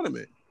far in the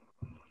tournament.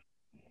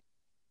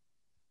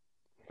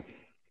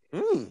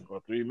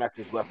 Or 3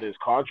 matches left in his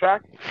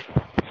contract.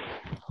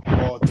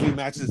 Or 3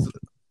 matches.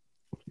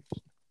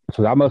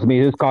 So that must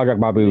mean his contract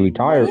might be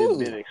retired. Might have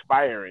been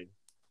expiring.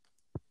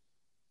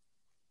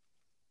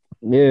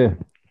 Yeah.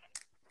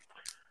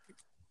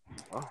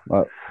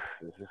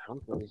 This is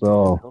something.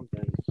 So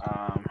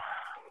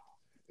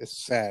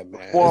It's sad,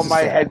 man. Before This is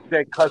my sad.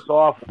 headset cuts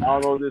off, I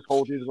don't know if this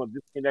whole thing's gonna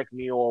disconnect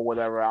me or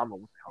whatever. I don't know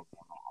what the hell's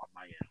going on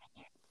my end.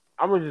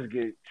 I'm gonna just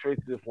get straight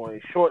to the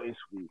point, short and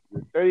sweet.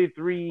 The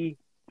 33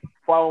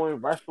 following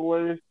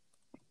wrestlers,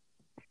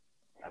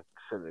 I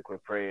send a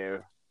quick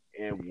prayer,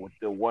 and with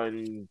the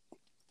one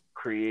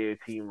creative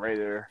team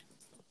writer,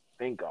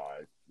 thank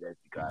God that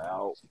he got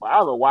out. But I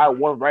don't know why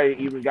one writer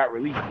even got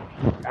released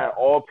at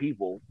all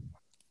people.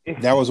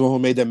 That was one who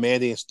made the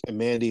Mandy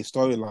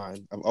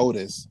storyline of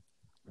Otis.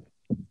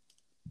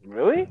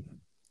 Really?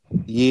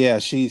 Yeah,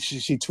 she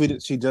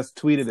tweeted. She just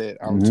tweeted it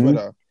on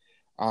Twitter.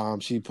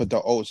 She put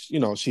the Otis.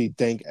 She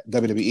thanked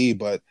WWE,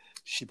 but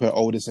she put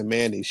Otis and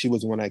Mandy. She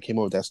was the one that came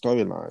up with that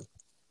storyline.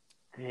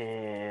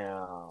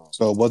 Damn.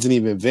 So it wasn't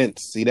even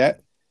Vince. See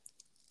that?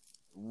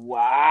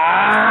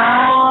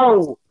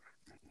 Wow.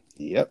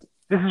 Yep.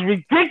 This is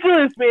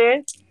ridiculous,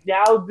 man.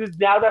 Now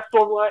that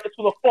storyline is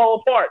gonna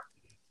fall apart.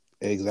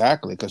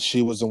 Exactly, because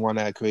she was the one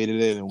that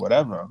created it and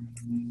whatever.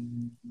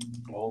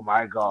 Oh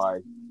my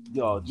God.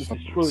 Yo, this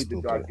is truly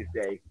the darkest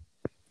day.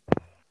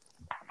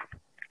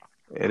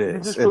 It is.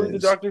 This is truly the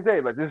darkest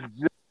day. Like this.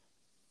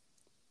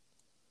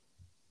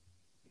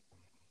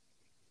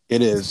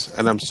 It is,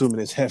 and I'm assuming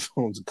his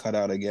headphones are cut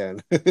out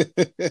again.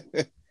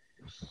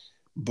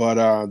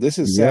 But this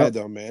is sad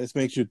though, man. This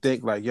makes you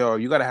think like, yo,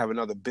 you got to have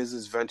another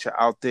business venture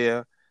out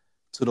there.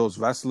 To those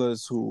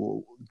wrestlers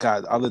who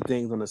got other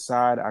things on the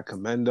side, I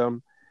commend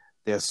them.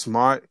 They're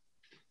smart.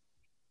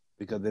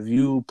 Because if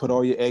you put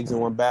all your eggs in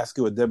one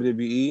basket with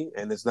WWE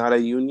and it's not a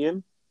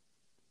union,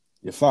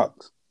 you're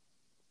fucked.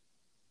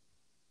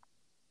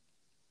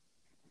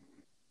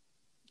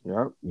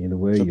 Yeah. Either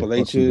way, Triple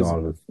H's,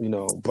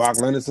 Brock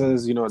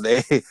Lesnar's,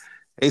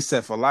 they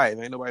set for life.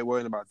 Ain't nobody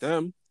worrying about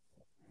them.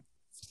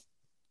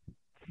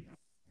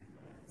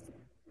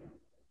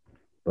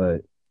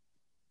 But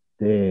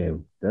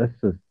damn, that's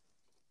just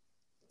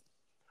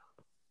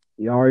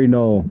you already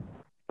know.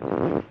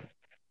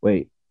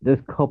 Wait, there's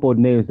a couple of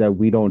names that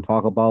we don't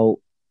talk about.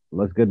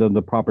 Let's give them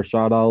the proper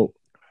shout out.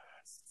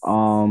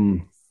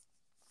 Primo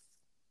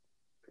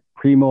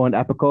and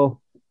Epico.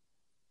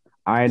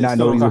 I did not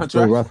know he was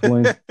still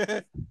wrestling.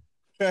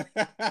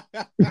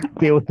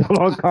 They were still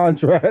on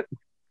contract.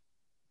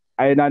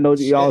 I did not know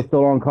that y'all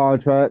still on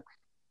contract.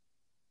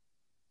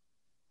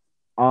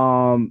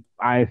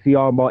 I see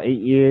y'all about 8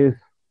 years.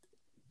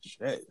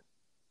 Shit.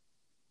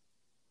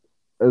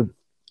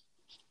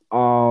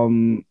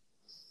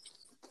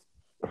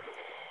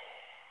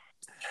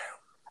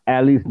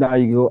 At least now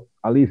you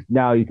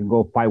can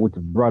go fight with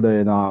your brother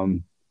in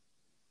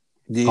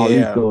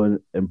Carlito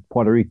in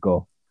Puerto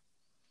Rico.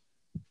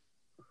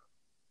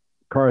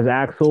 Curtis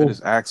Axel.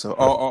 Curtis Axel.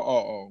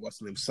 Oh, what's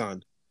the name?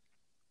 Son.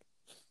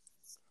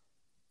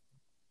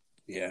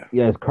 Yeah.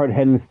 Yes, Kurt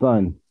Hennig's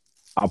son.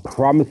 A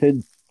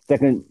promising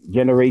second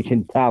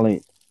generation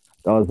talent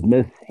that was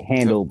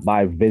mishandled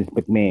by Vince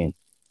McMahon.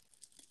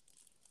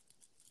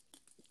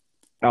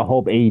 I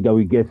hope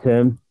AEW gets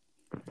him.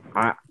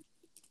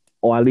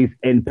 Or at least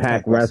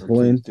Impact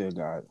Wrestling. Dear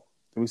God.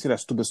 Did we see that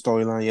stupid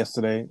storyline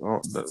yesterday?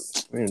 We're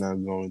not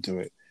going into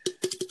it.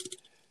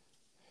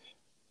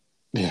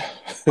 Yeah.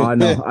 I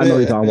know what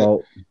you're talking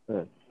about.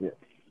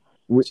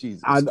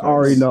 I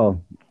already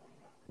know.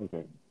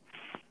 Okay.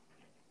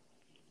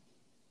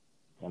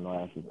 I know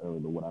I asked this earlier,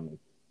 but what I missed.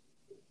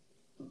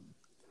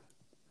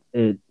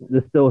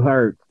 This still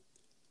hurts.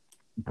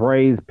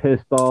 Bray's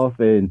pissed off,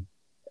 and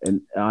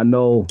I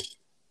know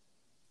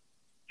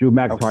Drew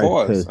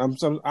McIntyre is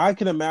pissed. I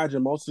can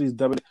imagine most of these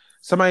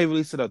somebody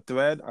released a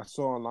thread I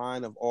saw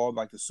online of all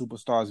like the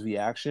superstars'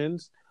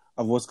 reactions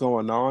of what's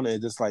going on,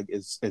 and just like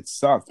it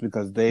sucks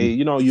because they,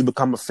 you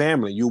become a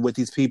family. You with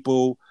these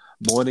people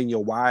more than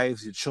your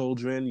wives, your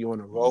children. You're on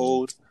the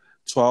road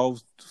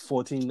 12,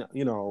 14,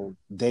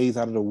 days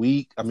out of the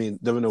week. I mean,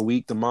 during the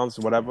week, the months,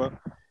 whatever.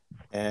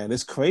 And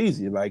it's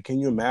crazy. Like, can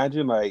you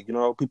imagine? Like,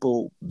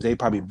 people, they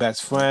probably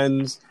best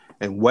friends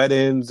and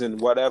weddings and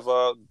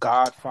whatever,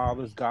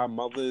 godfathers,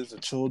 godmothers,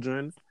 and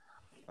children.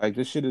 Like,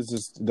 this shit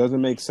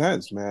doesn't make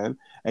sense, man.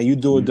 And you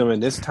do it during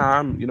this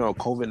time,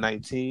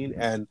 COVID-19,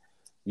 and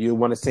you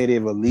want to say they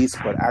released,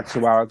 but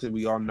actuality,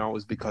 we all know,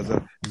 is because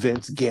of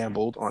Vince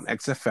gambled on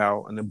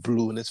XFL and it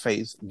blew in his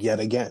face yet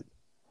again.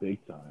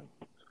 Big time.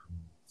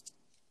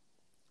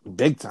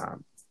 Big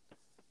time.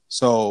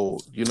 So,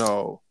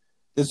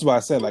 this is why I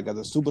said, like, as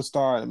a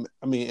superstar,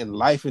 I mean, in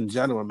life in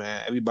general,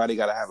 man, everybody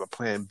got to have a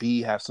plan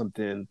B, have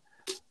something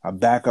a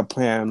backup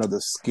plan, another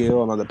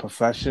skill, another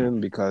profession,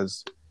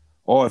 because,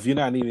 or if you're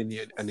not even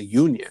in the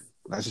union,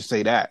 let's just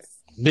say that.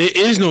 There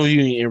is no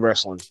union in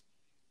wrestling.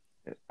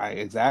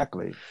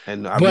 Exactly.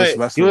 And But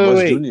wrestling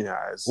was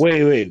unionized.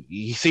 Wait.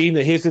 You see,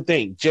 here's the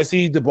thing.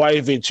 Jesse the Body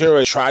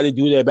Ventura tried to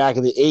do that back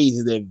in the 80s,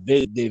 and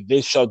then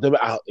Vince shoved them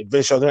out.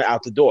 Vince shoved them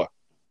out the door.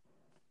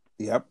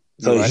 Yep.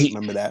 So right.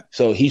 Remember that.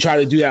 So he tried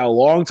to do that a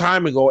long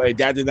time ago, and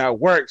that did not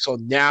work. So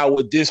now,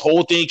 with this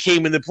whole thing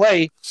came into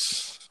play,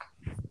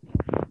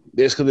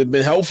 this could have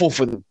been helpful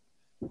for them.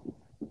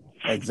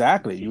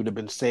 Exactly. You would have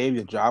been saved.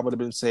 Your job would have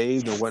been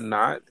saved and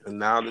whatnot. And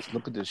now let's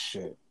look at this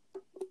shit.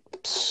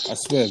 I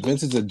swear,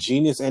 Vince is a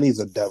genius and he's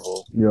a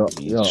devil. Yeah.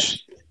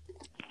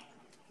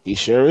 He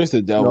sure is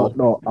the devil.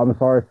 No, I'm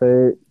sorry to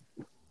say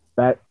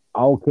it.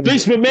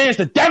 Vince McMahon's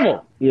the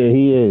devil. Yeah,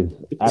 he is.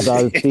 As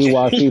I see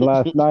what I see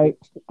last night.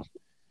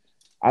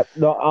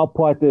 I'll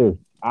put this.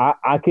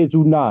 I kid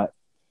you not.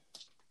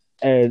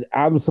 And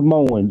I'm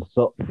Samoan,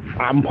 so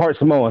I'm part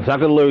Samoan, so I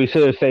can literally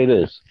sit and say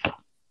this.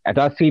 As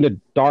I see the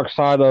dark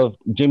side of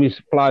Jimmy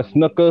Fly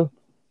Snuka,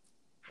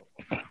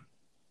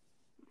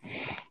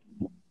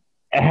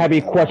 I have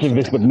a question,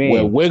 Vince McMahon.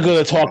 Well, we're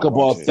gonna talk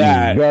about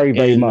that very,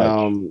 very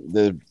much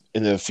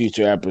in the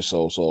future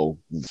episode. So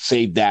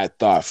save that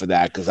thought for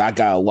that, because I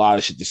got a lot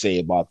of shit to say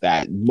about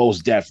that.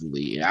 Most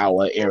definitely, and I'll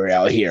let air it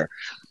out here.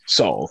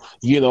 So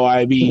you know what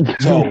I mean.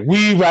 So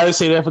we rather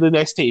say that for the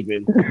next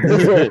taping.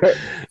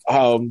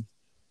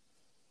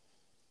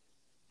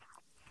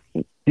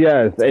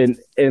 Yes,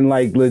 and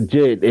like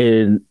legit,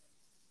 and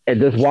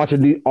just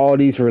watching all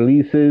these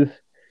releases,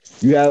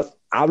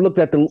 I looked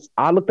at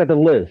the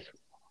list.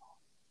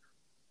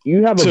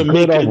 You have a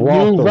good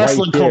roster right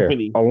there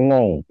company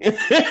alone.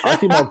 I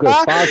see my good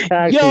 5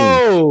 tag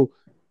teams.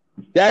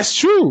 That's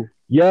true.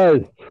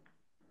 Yes,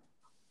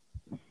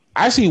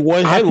 I see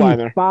one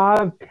headliner. See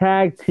 5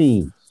 tag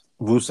teams.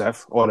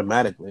 Rusev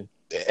automatically.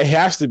 It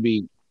has to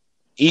be.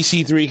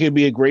 EC3 could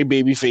be a great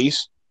baby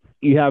face.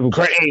 You have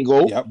Kurt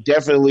Angle,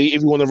 definitely,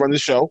 if you want to run the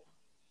show.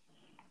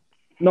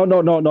 No.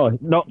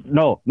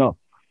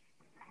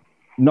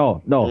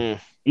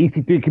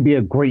 EC3 could be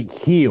a great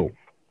heel.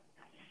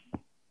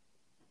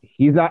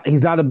 He's not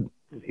a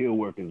his heel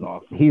work is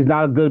awesome. He's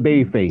not a good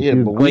baby face. Yeah,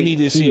 but we need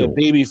to see a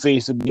baby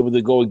face to be able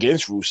to go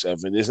against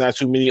Rusev, and there's not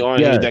too many on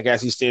here that can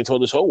actually stand toe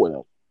to toe with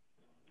him.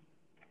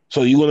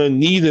 So you're gonna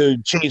need to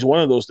change one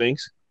of those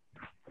things.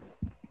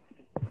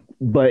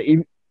 But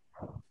if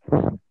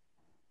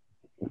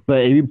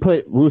you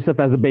put Rusev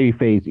as a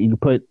babyface, you can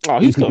put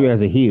EC3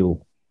 as a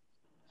heel.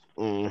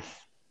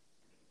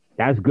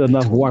 That's good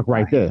enough work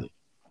right there.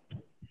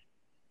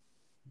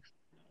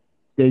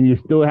 Then you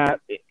still have,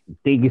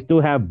 they can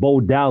still have Bo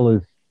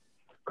Dallas,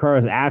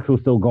 Curtis Axel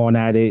still going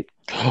at it.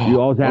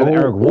 You also have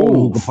Eric Rowan,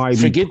 who can probably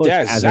forget be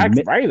that Zack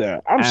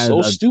Ryder. I'm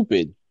so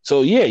stupid.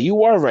 So yeah,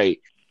 you are right.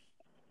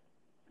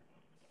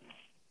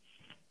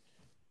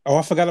 Oh,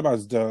 I forgot about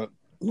the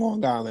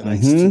Long Island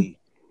Iced Tea.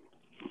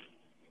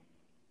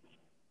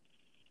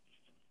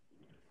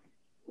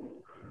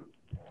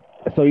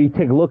 So you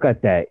take a look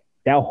at that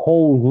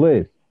whole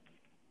list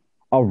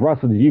of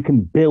wrestlers you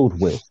can build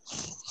with.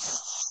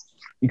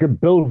 You can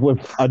build with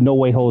a No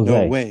Way Jose.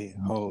 No Way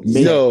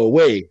Jose. No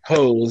Way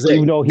Jose.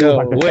 Even though he was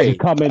like the second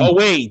coming. Oh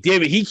wait,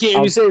 damn it, he can't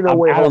even say No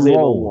Way Jose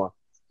no more.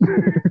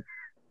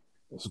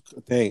 That's a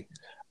good thing.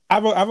 I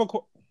have a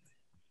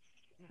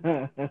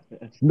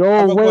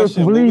no way,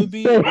 question. Would we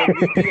be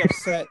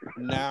upset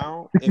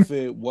now if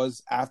it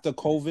was after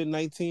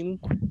COVID-19?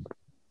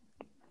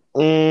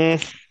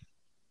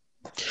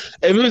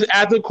 If it was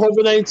after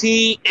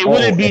COVID-19, it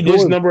wouldn't be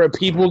this number of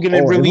people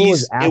getting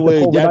released. It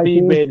would have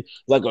definitely been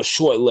like a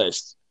short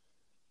list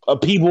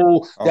of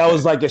people that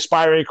was like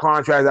expiring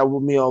contracts that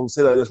would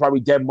say that there's probably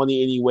dead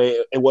money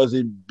anyway. It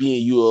wasn't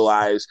being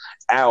utilized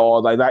at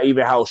all, like not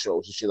even house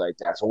shows and shit like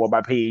that. So what am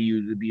I paying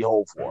you to be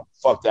home for?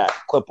 Fuck that,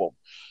 clip them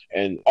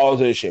and all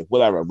this shit,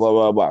 whatever, blah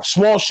blah blah.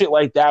 Small shit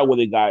like that would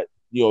have got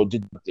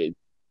deducted,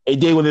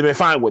 and they would have been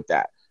fine with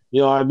that.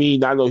 You know what I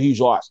mean? Not no huge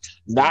loss.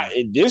 Not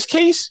in this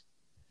case.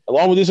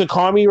 Along with this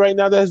economy right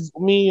now, that's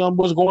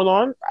what's going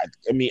on.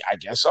 I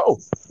guess so.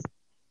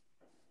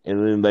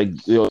 And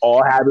then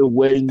all happened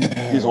when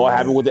this all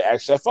happened with the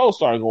XFL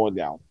started going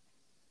down.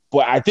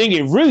 But I think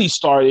it really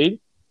started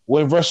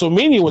when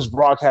WrestleMania was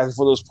broadcasted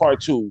for those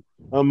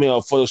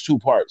for those 2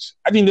 parts.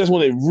 I think that's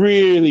when it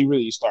really,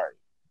 really started.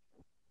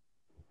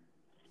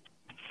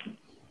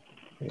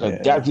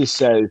 That just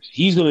says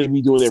he's going to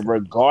be doing it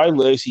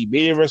regardless. He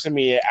made it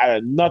WrestleMania out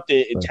of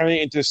nothing and turned it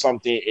into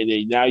something, and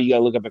then now you got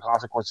to look at the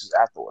consequences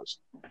afterwards.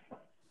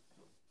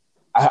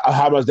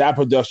 How much that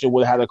production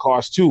would have had to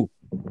cost too,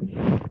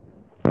 and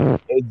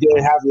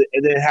then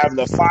have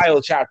the file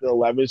Chapter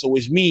 11, so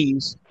which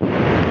means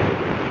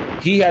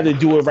he had to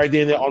do it right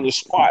there on the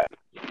spot.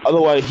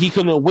 Otherwise, he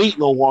couldn't wait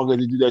no longer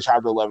to do that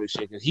Chapter 11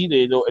 shit because he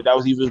didn't know if that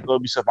was even going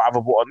to be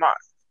survivable or not.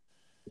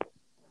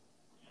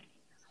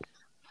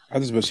 I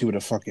just wish he would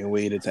have fucking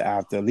waited to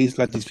after. At least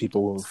let these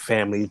people with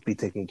families be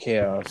taken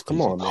care of. Come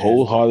on, man.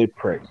 Wholehearted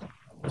prick.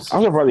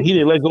 I'm surprised he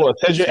didn't let go of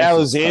Cedric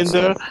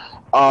Alexander,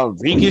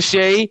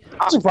 Ricochet.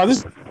 I'm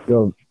surprised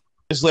Yo,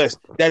 this list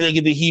that they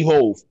get the he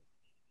hove.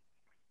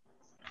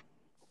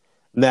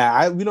 Nah,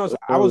 I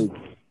was.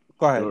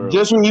 Go ahead.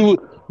 Just when he was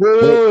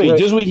Wait.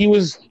 just when he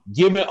was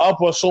giving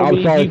up on so I'm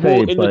many sorry to people say,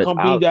 in the but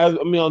company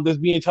that's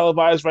being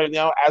televised right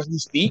now as we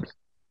speak.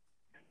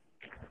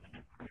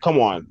 Come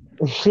on.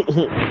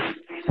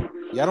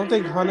 Y'all don't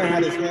think Hunter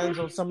had his hands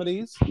on some of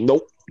these?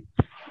 Nope.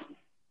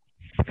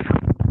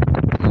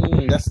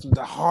 That's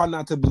hard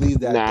not to believe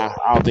that. Nah,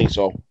 I don't think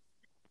so.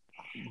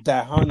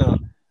 That Hunter,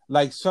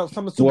 like some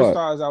of the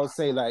superstars, I would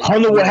say like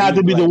Hunter would have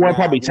to be the one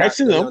probably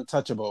texting them.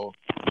 Untouchable.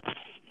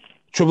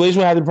 Triple H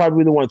would have to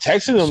probably be the one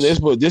texting them this,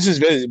 but this is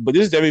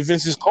Debbie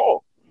Vince's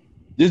call.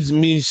 This is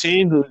me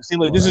saying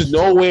like this is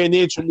nowhere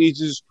near Triple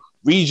H's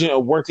region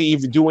of work to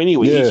even do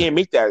anyway. Yeah. He can't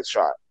make that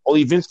shot.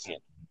 Only Vince can.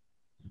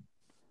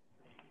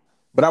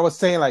 But I was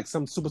saying like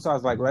some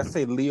superstars, like let's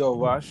say Leo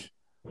Rush,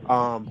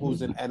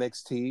 who's in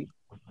NXT,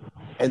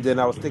 and then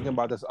I was thinking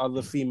about this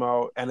other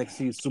female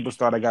NXT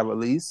superstar that got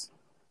released.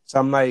 So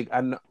I'm like,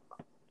 I know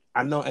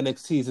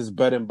NXT is his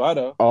bread and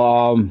butter.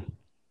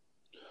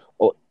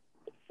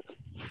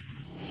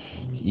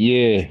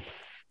 Yeah.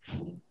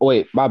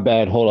 Wait, my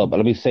bad. Hold up.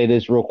 Let me say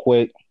this real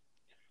quick.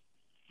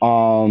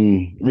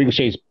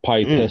 Ricochet's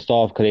probably pissed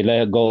off because they let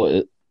her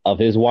go of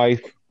his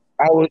wife.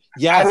 I was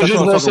just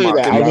going to say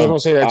that. I was going to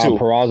say that too.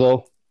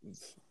 Perazzo.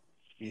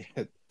 Yeah.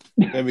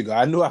 There we go.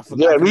 I knew I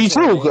forgot. Yeah, me too.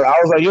 Cause I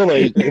was like,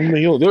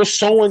 there was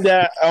someone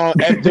that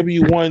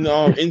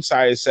FW1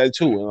 Insider said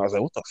too, and I was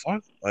like, what the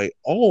fuck? Like,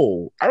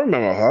 oh, I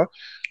remember her.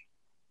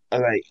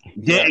 I'm like,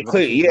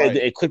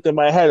 it clicked in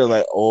my head. I was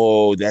like,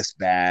 oh, that's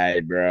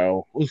bad,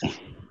 bro.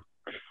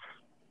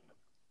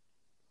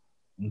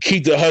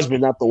 Keep the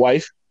husband, not the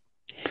wife.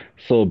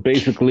 So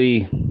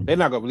basically, they're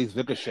not gonna release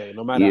Ricochet,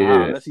 no matter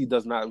how, unless he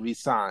does not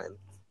resign.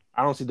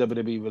 I don't see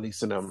WWE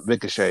releasing him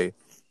Ricochet.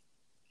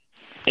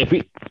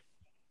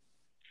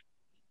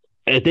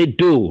 If they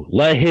do,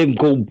 let him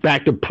go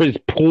back to Prince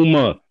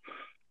Puma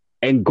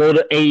and go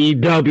to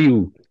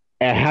AEW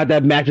and have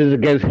that matches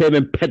against him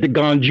and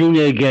Pentagon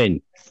Jr.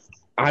 again.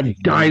 I'm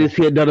dying to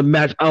see another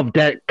match of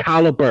that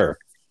caliber.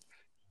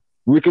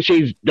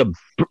 Ricochet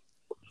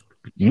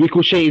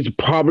is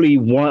probably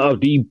one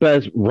of the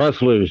best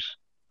wrestlers.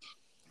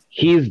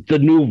 He's the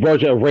new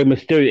version of Rey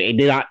Mysterio, and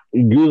they're not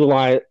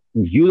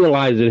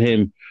utilizing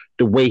him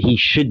the way he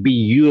should be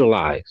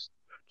utilized.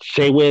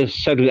 Same way as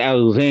Cedric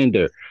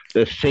Alexander.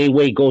 The same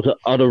way go to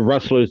other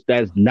wrestlers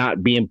that's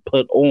not being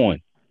put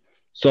on.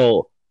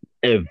 So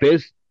if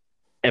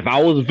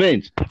I was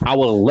Vince, I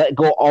would let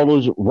go all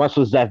those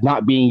wrestlers that's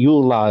not being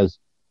utilized.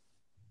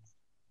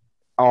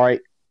 All right.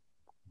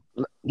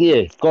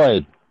 Yeah, go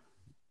ahead.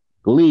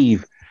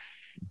 Leave.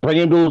 Bring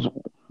in those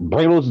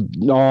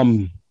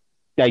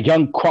that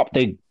young crop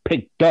they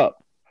picked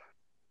up.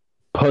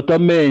 Put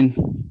them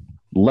in.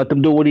 Let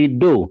them do what he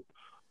do.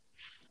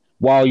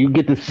 While you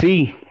get to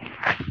see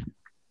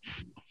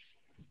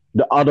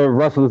the other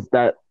wrestlers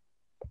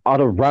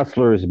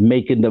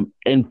making the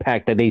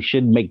impact that they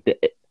should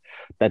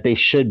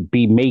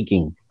be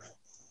making.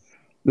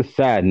 It's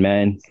sad,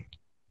 man.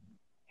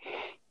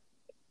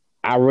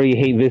 I really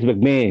hate Vince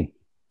McMahon.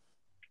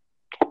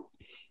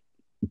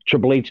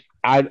 Triple H,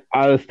 I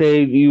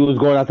understand you was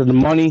going after the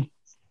money.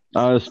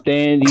 I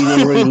understand you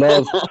didn't really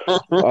love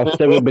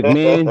Stephanie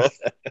McMahon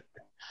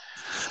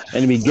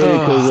in the beginning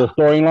because of the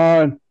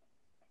storyline.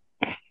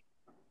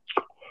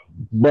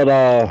 But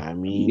I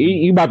mean,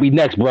 you might be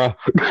next, bro.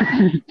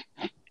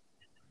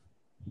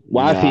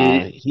 Well,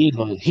 I see he's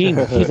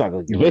not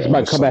gonna. Vince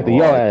might come after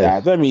your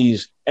ass. That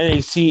means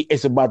NXT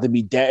is about to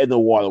be dead in the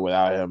water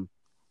without him.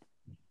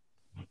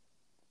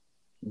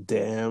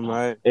 Damn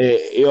right.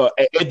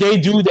 If they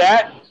do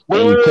that,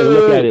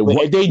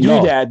 if they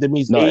do that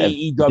means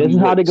AEW. This is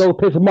how they go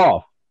piss him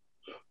off.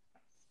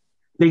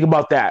 Think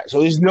about that.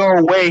 So there's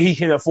no way he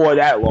can afford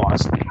that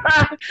loss.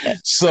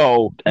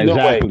 So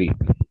exactly. No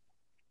way.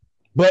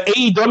 But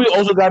AEW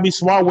also got to be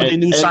smart with their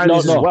new signings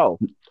as well.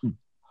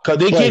 Because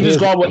they can't just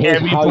go with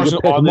every person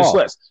on this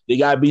list. They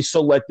got to be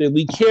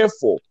selectively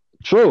careful.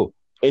 True.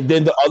 And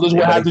then the others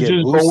will have to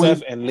just go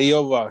in. And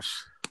Leo Rush.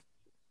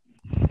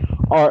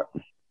 All right.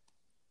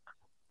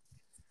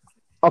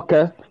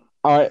 Okay.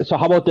 All right. So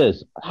how about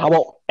this? How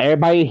about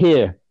everybody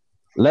here?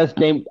 Let's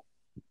name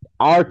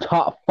our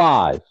top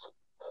 5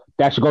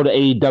 that should go to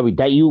AEW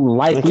that you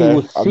likely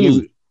will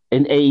see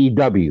in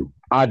AEW.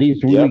 Are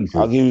these releases?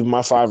 I'll give you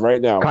my 5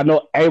 right now. I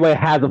know everybody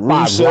has a 5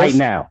 Rusev, right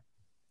now.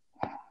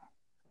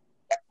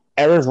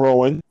 Eric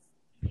Rowan.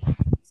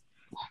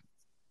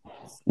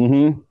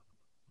 You're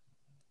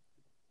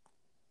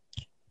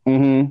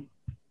going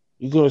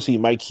to see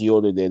Mike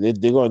Chioda there.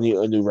 They're going to need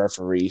a new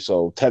referee,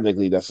 so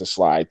technically that's a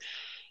slide.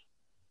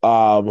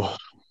 As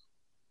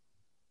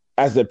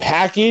a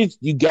package,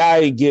 you got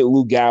to get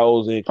Luke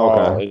Gallows and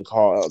call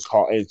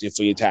Anthony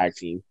for your tag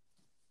team.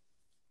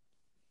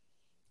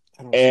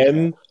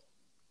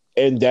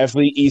 And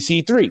definitely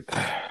EC3.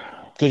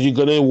 Because you're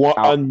going to want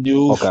a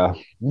new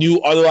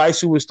new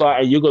idolized superstar,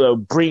 and you're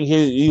gonna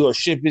you're gonna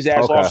ship his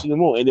ass off Okay. to the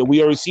moon. And then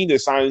we already seen the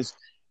signs.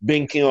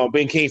 Ben came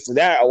for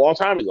that a long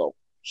time ago.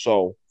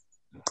 So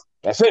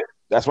that's it.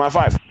 That's my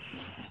 5.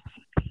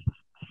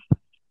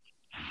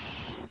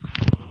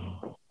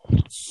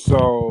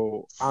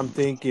 So I'm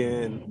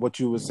thinking what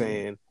you were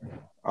saying.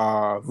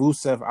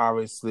 Rusev,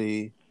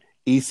 obviously.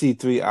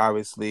 EC3,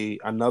 obviously.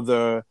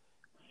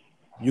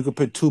 You could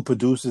put 2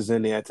 producers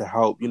in there to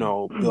help,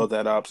 build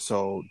that up.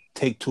 So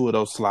take 2 of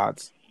those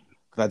slots.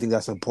 Because I think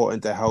that's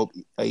important to help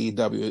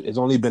AEW. It's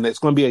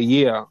going to be a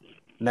year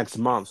next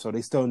month. So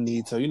they still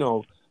need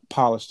to,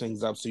 polish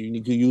things up. So you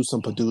need to use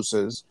some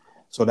producers.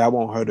 So that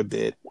won't hurt a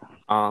bit.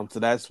 So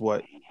that's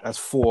 4.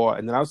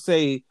 And then I'll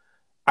say,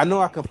 I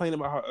know I complained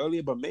about her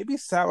earlier, but maybe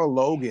Sarah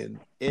Logan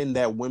in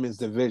that women's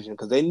division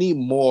because they need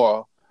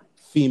more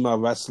female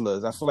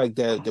wrestlers. I feel like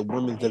that the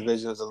women's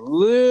division is a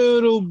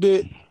little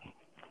bit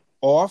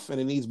off and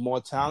it needs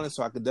more talent.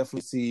 So I could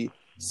definitely see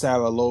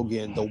Sarah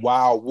Logan, the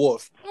Wild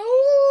Wolf,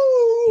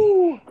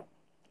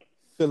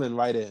 filling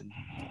right in.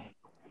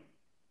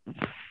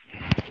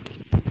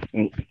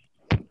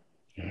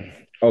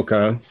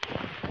 Okay.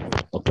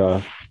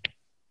 All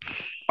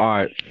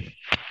right.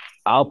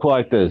 I'll put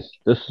like this.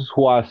 This is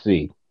who I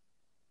see.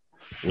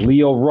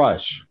 Leo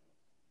Rush.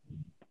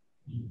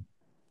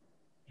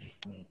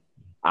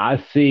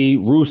 I see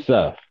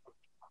Rusev.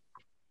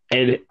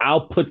 And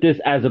I'll put this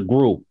as a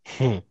group.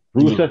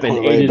 Rusev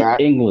and Aiden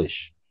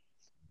English.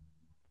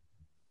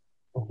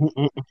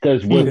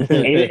 Because with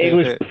Aiden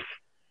English...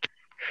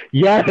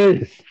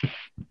 Yes!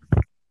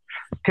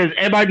 Because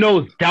everybody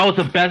knows that was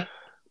the best...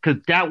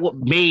 Because that what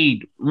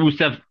made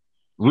Rusev.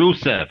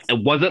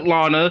 It wasn't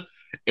Lana.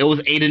 It was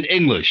Aiden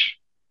English.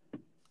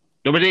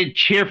 Nobody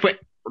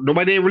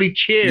didn't really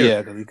cheer.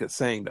 Yeah, because he could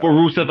sing for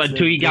Rusev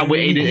until he got with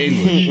Aiden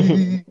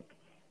English.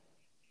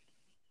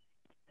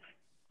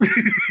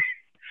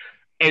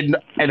 and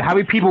how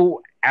many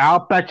people?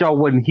 I'll bet y'all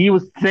when he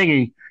was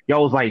singing,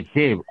 y'all was like,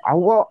 "Damn, I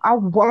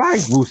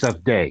like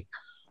Rusev Day."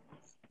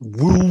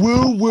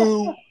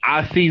 Woo.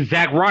 I see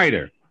Zack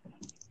Ryder.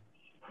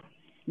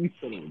 You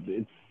son of a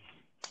bitch.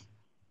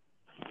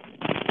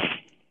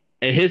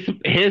 And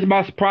here's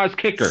my surprise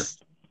kicker.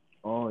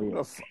 Oh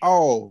yeah.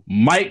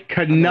 Mike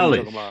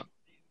Kanellis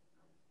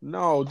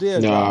No, dear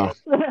Nah.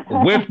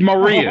 God. with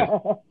Maria.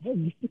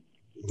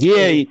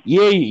 Yeah.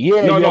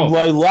 No.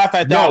 Laugh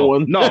at that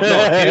one. No.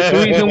 Here's the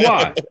reason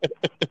why.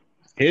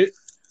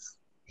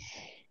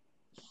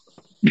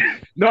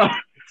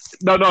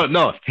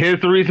 No. Here's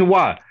the reason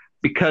why.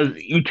 Because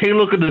you take a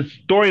look at the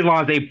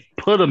storylines they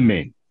put him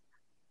in.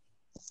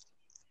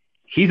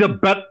 He's a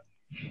better.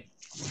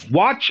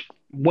 Watch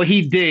what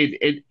he did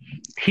in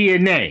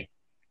TNA.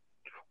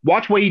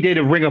 Watch what he did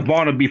in Ring of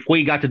Honor before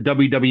he got to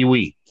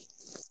WWE.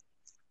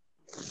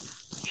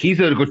 He's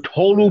a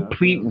total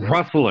complete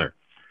wrestler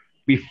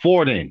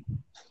before then.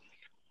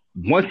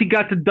 Once he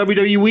got to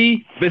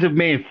WWE, Vince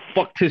McMahon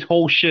fucked his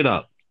whole shit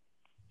up.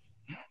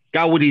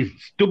 Got with these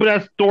stupid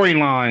ass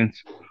storylines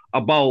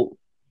about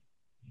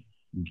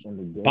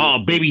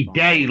baby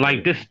daddy,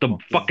 like this is the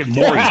fucking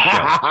Maury show.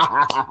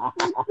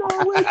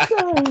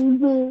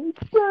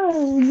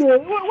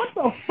 What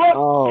the fuck?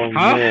 Oh,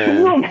 huh?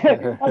 man.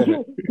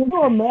 Can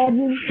you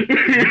imagine?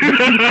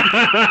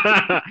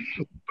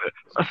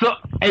 So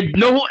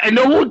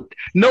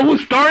know who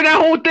started that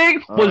whole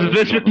thing was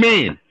Vince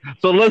McMahon.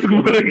 So let's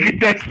get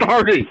that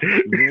started.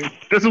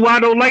 This is why I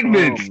don't like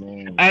Vince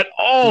at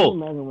all. Can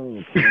you imagine winning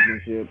a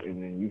championship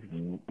and then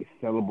you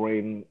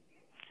celebrating?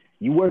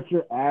 You work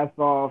your ass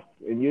off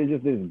and you're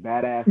just this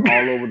badass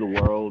all over the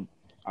world.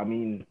 I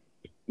mean,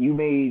 you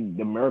made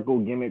the miracle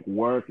gimmick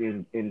work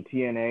in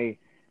TNA,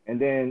 and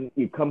then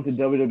you come to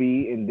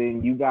WWE and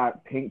then you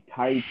got pink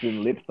tights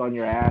and lips on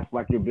your ass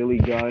like you're Billy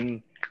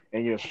Gunn,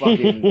 and you're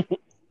fucking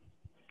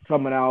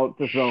coming out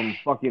to some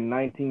fucking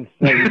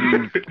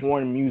 1970s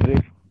porn music.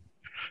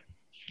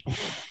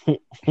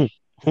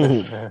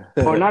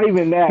 Or not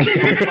even that,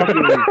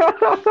 fucking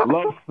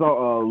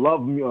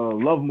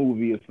love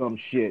movie or some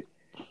shit.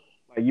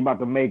 Like you about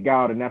to make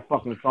out and that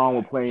fucking song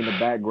will play in the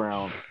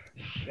background.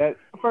 That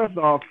first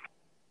off,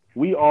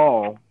 we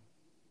all,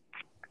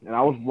 and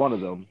I was one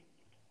of them,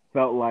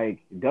 felt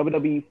like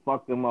WWE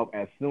fucked him up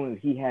as soon as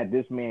he had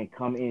this man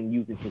come in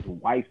using his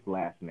wife's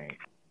last name.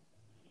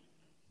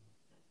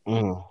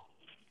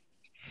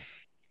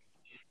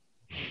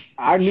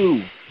 I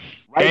knew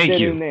right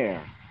then and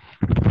there.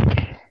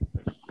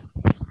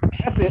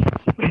 That's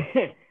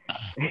it.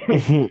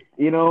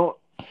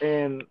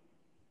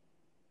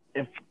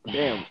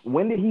 And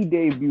when did he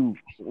debut?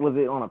 Was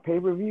it on a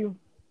pay-per-view?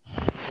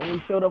 When he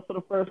showed up for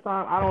the first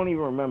time? I don't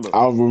even remember.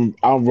 I don't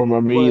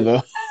remember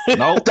either.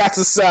 Nope. That's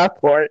the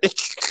sad part.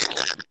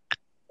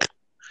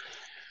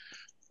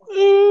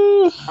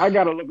 I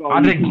gotta look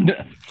on.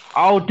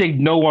 I don't think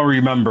no one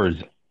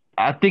remembers.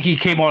 I think he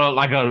came on an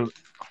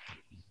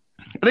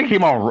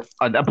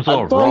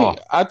episode of Raw.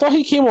 I thought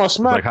he came on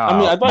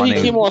SmackDown. I thought he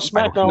came on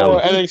SmackDown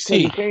or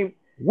NXT.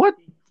 What?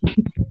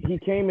 He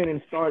came in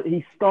and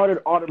started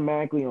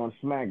automatically on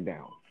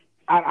SmackDown.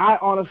 I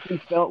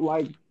honestly felt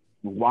like,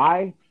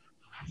 why?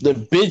 The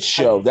bitch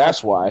show.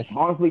 That's why. I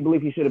honestly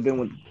believe he should have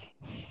went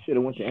to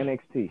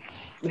NXT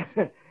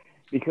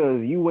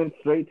because you went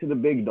straight to the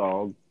big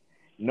dog,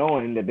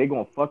 knowing that they're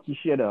gonna fuck your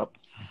shit up.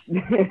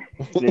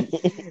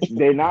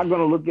 They're not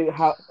gonna look at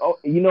how. Oh,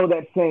 you know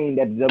that saying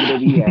that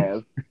WWE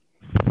has.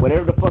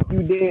 Whatever the fuck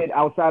you did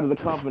outside of the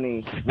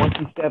company, once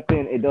you step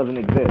in, it doesn't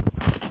exist.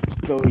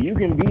 So you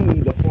can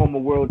be the former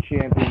world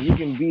champion, you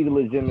can be the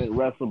legitimate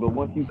wrestler, but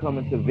once you come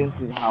into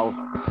Vince's house,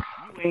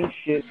 you ain't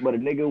shit but a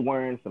nigga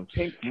wearing some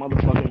pink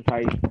motherfucking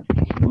tights,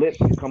 lips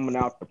coming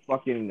out the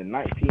fucking the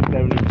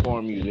 1970s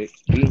porn music,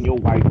 being your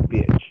wife's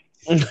bitch.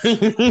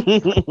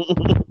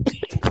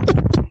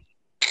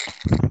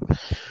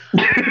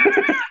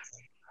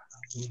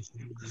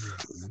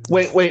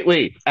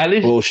 Wait. At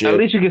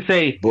least you can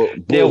say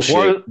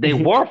bullshit. they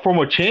were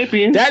former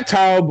champions. That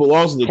towel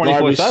belongs in the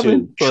garbage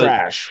too.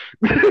 Trash.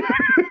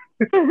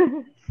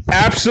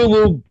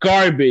 Absolute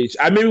garbage.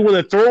 I maybe want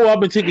to throw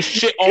up and take a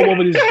shit all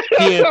over this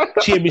damn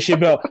championship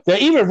belt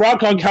that even Rob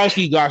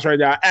Gronkowski got right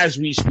now as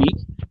we speak.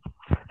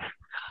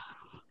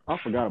 I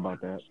forgot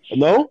about that.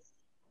 No?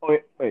 Oh,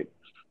 wait.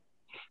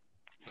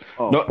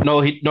 Oh.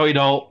 No, you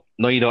don't.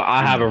 No, you don't.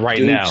 I have it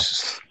right now.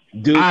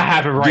 I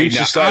have it right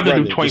now. I'm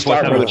going to do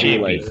 24/7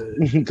 champion.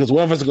 Because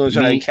one of us is going to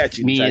try to catch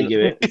it and try to get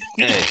it.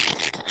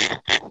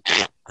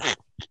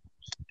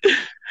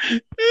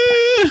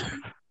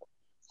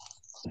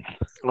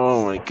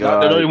 Oh my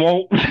god! No, they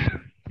won't.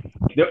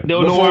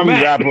 They'll know before we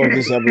wrap up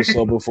this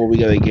episode, before we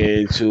gotta get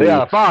into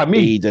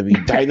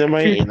AEW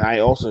Dynamite, and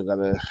I also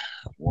gotta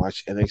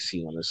watch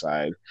NXT on the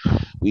side.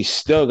 We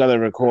still gotta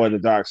record the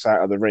Dark Side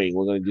of the Ring.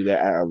 We're gonna do that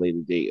at a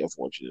later date,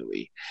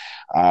 unfortunately.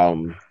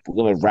 We're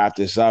gonna wrap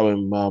this up,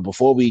 and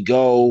before we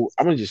go,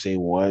 I'm gonna just say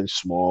one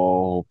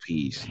small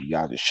piece. You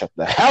gotta shut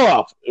the hell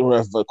up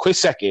for a quick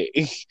second.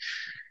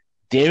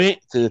 Damn it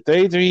to the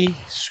 33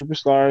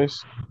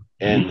 superstars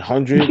and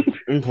 100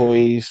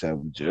 employees that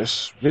were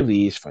just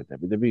released for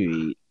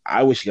WWE.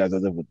 I wish you guys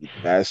done with the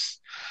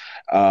best.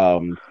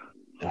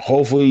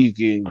 Hopefully you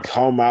can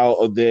come out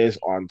of this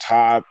on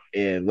top,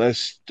 and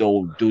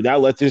do not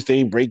let this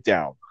thing break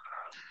down.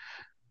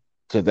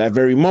 Because that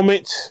very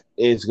moment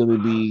is going to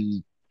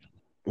be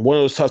one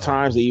of those tough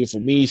times that even for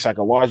me,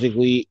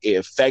 psychologically, it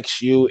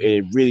affects you and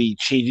it really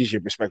changes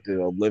your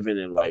perspective of living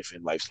in life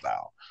and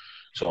lifestyle.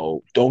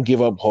 So don't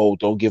give up hope.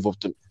 Don't give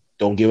up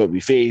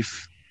your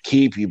faith.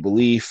 Keep your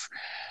belief.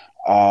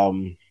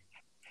 And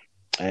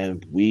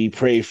we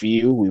pray for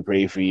you. We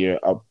pray for your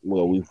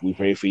we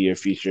pray for your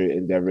future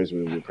endeavors.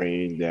 We're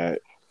praying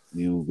that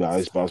you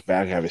guys bounce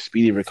back, have a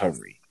speedy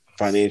recovery,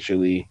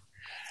 financially,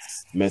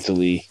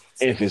 mentally,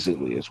 and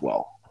physically as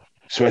well.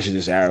 Especially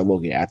this Aaron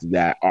Logan after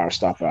that arm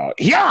stop out.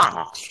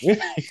 Yeah.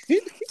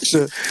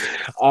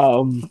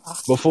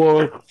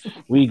 Before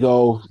we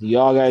go,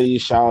 y'all got any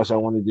shout outs I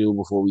want to do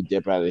before we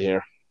dip out of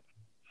here?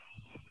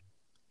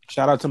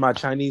 Shout out to my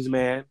Chinese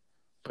man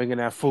bringing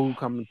that food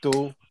coming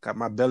through. Got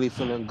my belly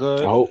feeling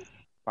good.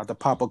 About to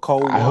pop a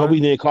cold one. I hope he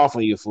didn't cough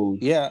on your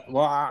food. Yeah,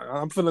 well,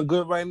 I'm feeling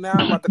good right now.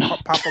 I'm about to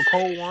pop a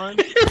cold one.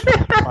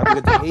 About to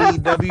get the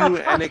AEW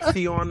and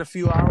NXT on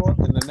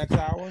in the next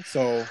hour.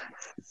 So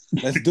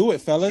let's do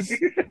it, fellas.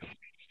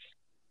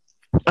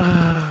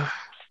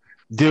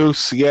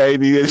 Deuce, yeah,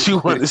 anything that you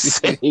want to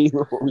say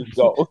before we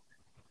go?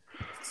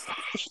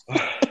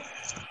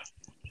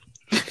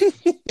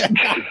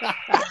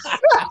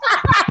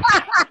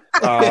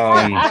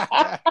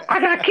 I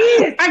got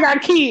kids. I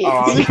got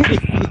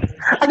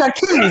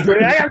kids,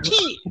 baby. I got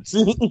kids.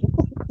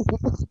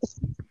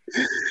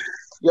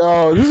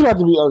 Yo, this is about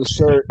to be on the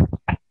shirt.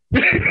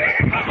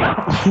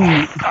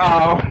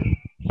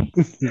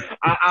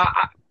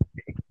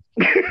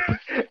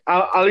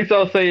 At least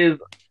I'll say is,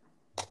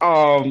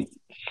 I'm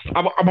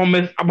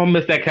gonna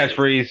miss that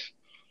catchphrase.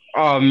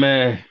 Oh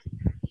man.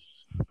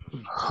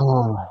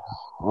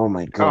 Oh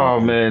my god. Oh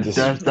man,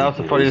 that was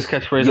the funniest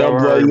catchphrase I've ever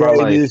heard in my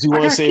life. You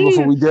want to say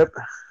before we dip?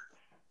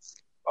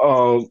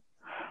 Well,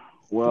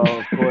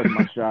 of course,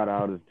 my shout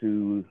out is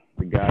to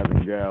the guys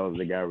and gals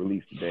that got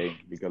released today,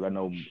 because I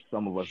know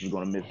some of us is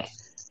going to miss.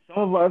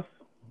 Some of us,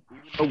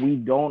 even though we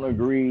don't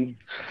agree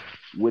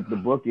with the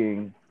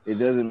booking, it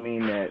doesn't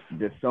mean that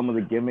just some of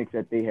the gimmicks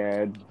that they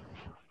had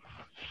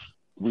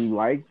we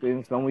liked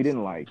and some we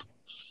didn't like.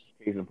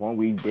 Case in point,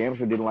 we damn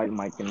sure didn't like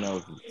Mike and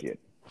Nelson's shit.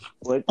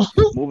 But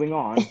moving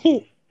on,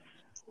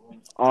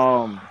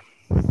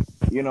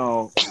 you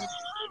know,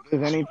 if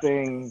there's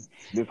anything,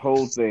 this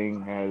whole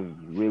thing has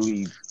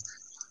really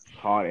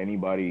taught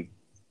anybody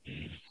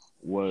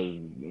was,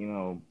 you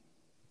know,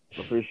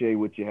 appreciate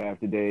what you have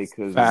today,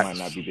 because it might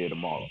not be there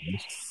tomorrow.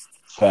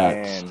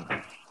 Facts. And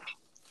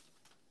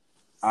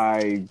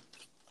I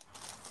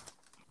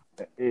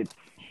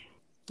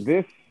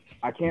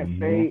can't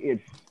say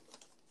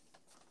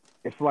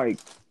it's like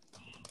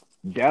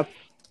death.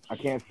 I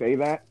can't say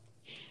that,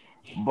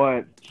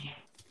 but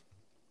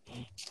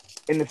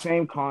in the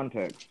same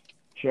context,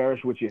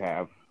 cherish what you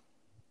have.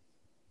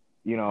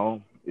 You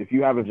know, if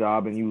you have a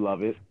job and you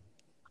love it,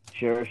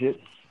 cherish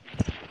it.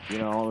 You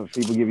know, if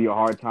people give you a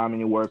hard time in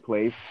your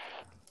workplace,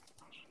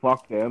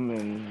 fuck them,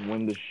 and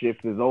when the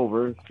shift is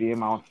over, see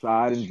them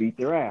outside and beat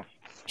their ass.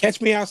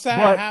 Catch me outside.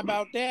 But- How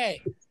about that?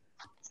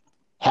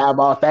 How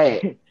about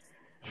that?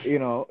 You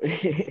know,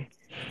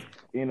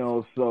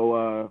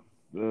 so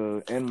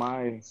end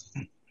my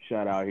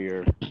shout out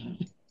here.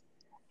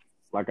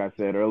 Like I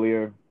said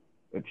earlier,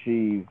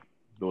 achieve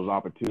those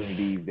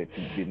opportunities that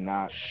you did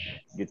not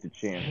get the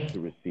chance to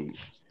receive.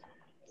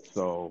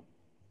 So,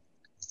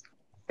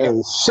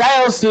 And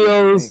shout out to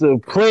those for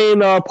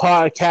playing our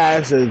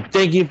podcast, and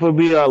thank you for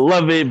being our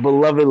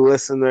beloved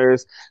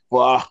listeners for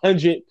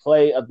 100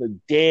 play of the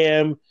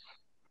damn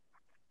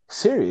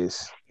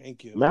series.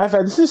 Thank you. Matter of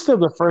fact, this is still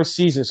the first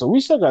season, so we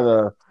still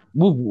gotta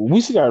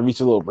reach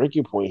a little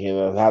breaking point here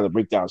of how to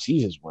break down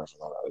seasons worth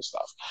and all that other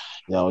stuff.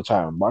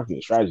 Trying to market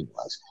and strategy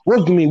wise.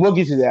 We'll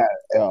get to that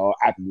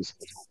after this.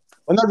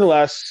 But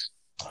nonetheless,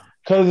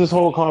 because of this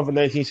whole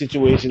COVID-19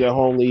 situation at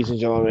home, ladies and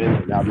gentlemen,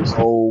 and now this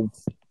whole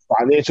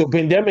financial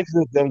pandemic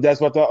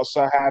that's what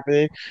start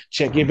happening.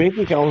 Check your bank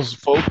accounts,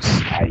 folks.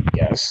 I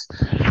guess.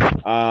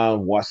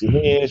 Wash your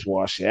hands,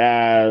 wash your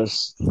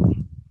ass,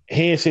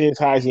 hand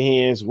sanitize your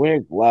hands, wear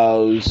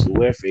gloves,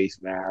 wear face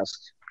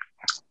masks.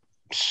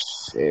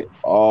 Shit,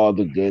 all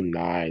the good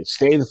nines.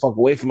 Stay the fuck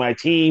away from my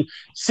team.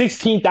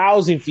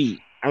 16,000 feet.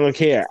 I don't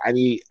care. I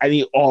need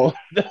all of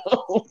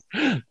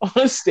them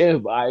on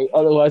standby.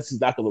 Otherwise,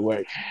 it's not going to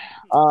work.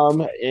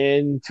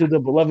 And to the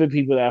beloved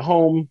people at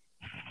home,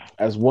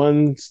 as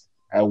one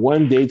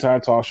daytime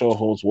talk show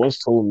host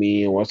once told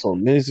me and once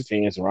told millions of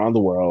fans around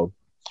the world,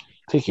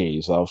 take care of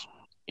yourself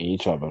and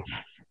each other.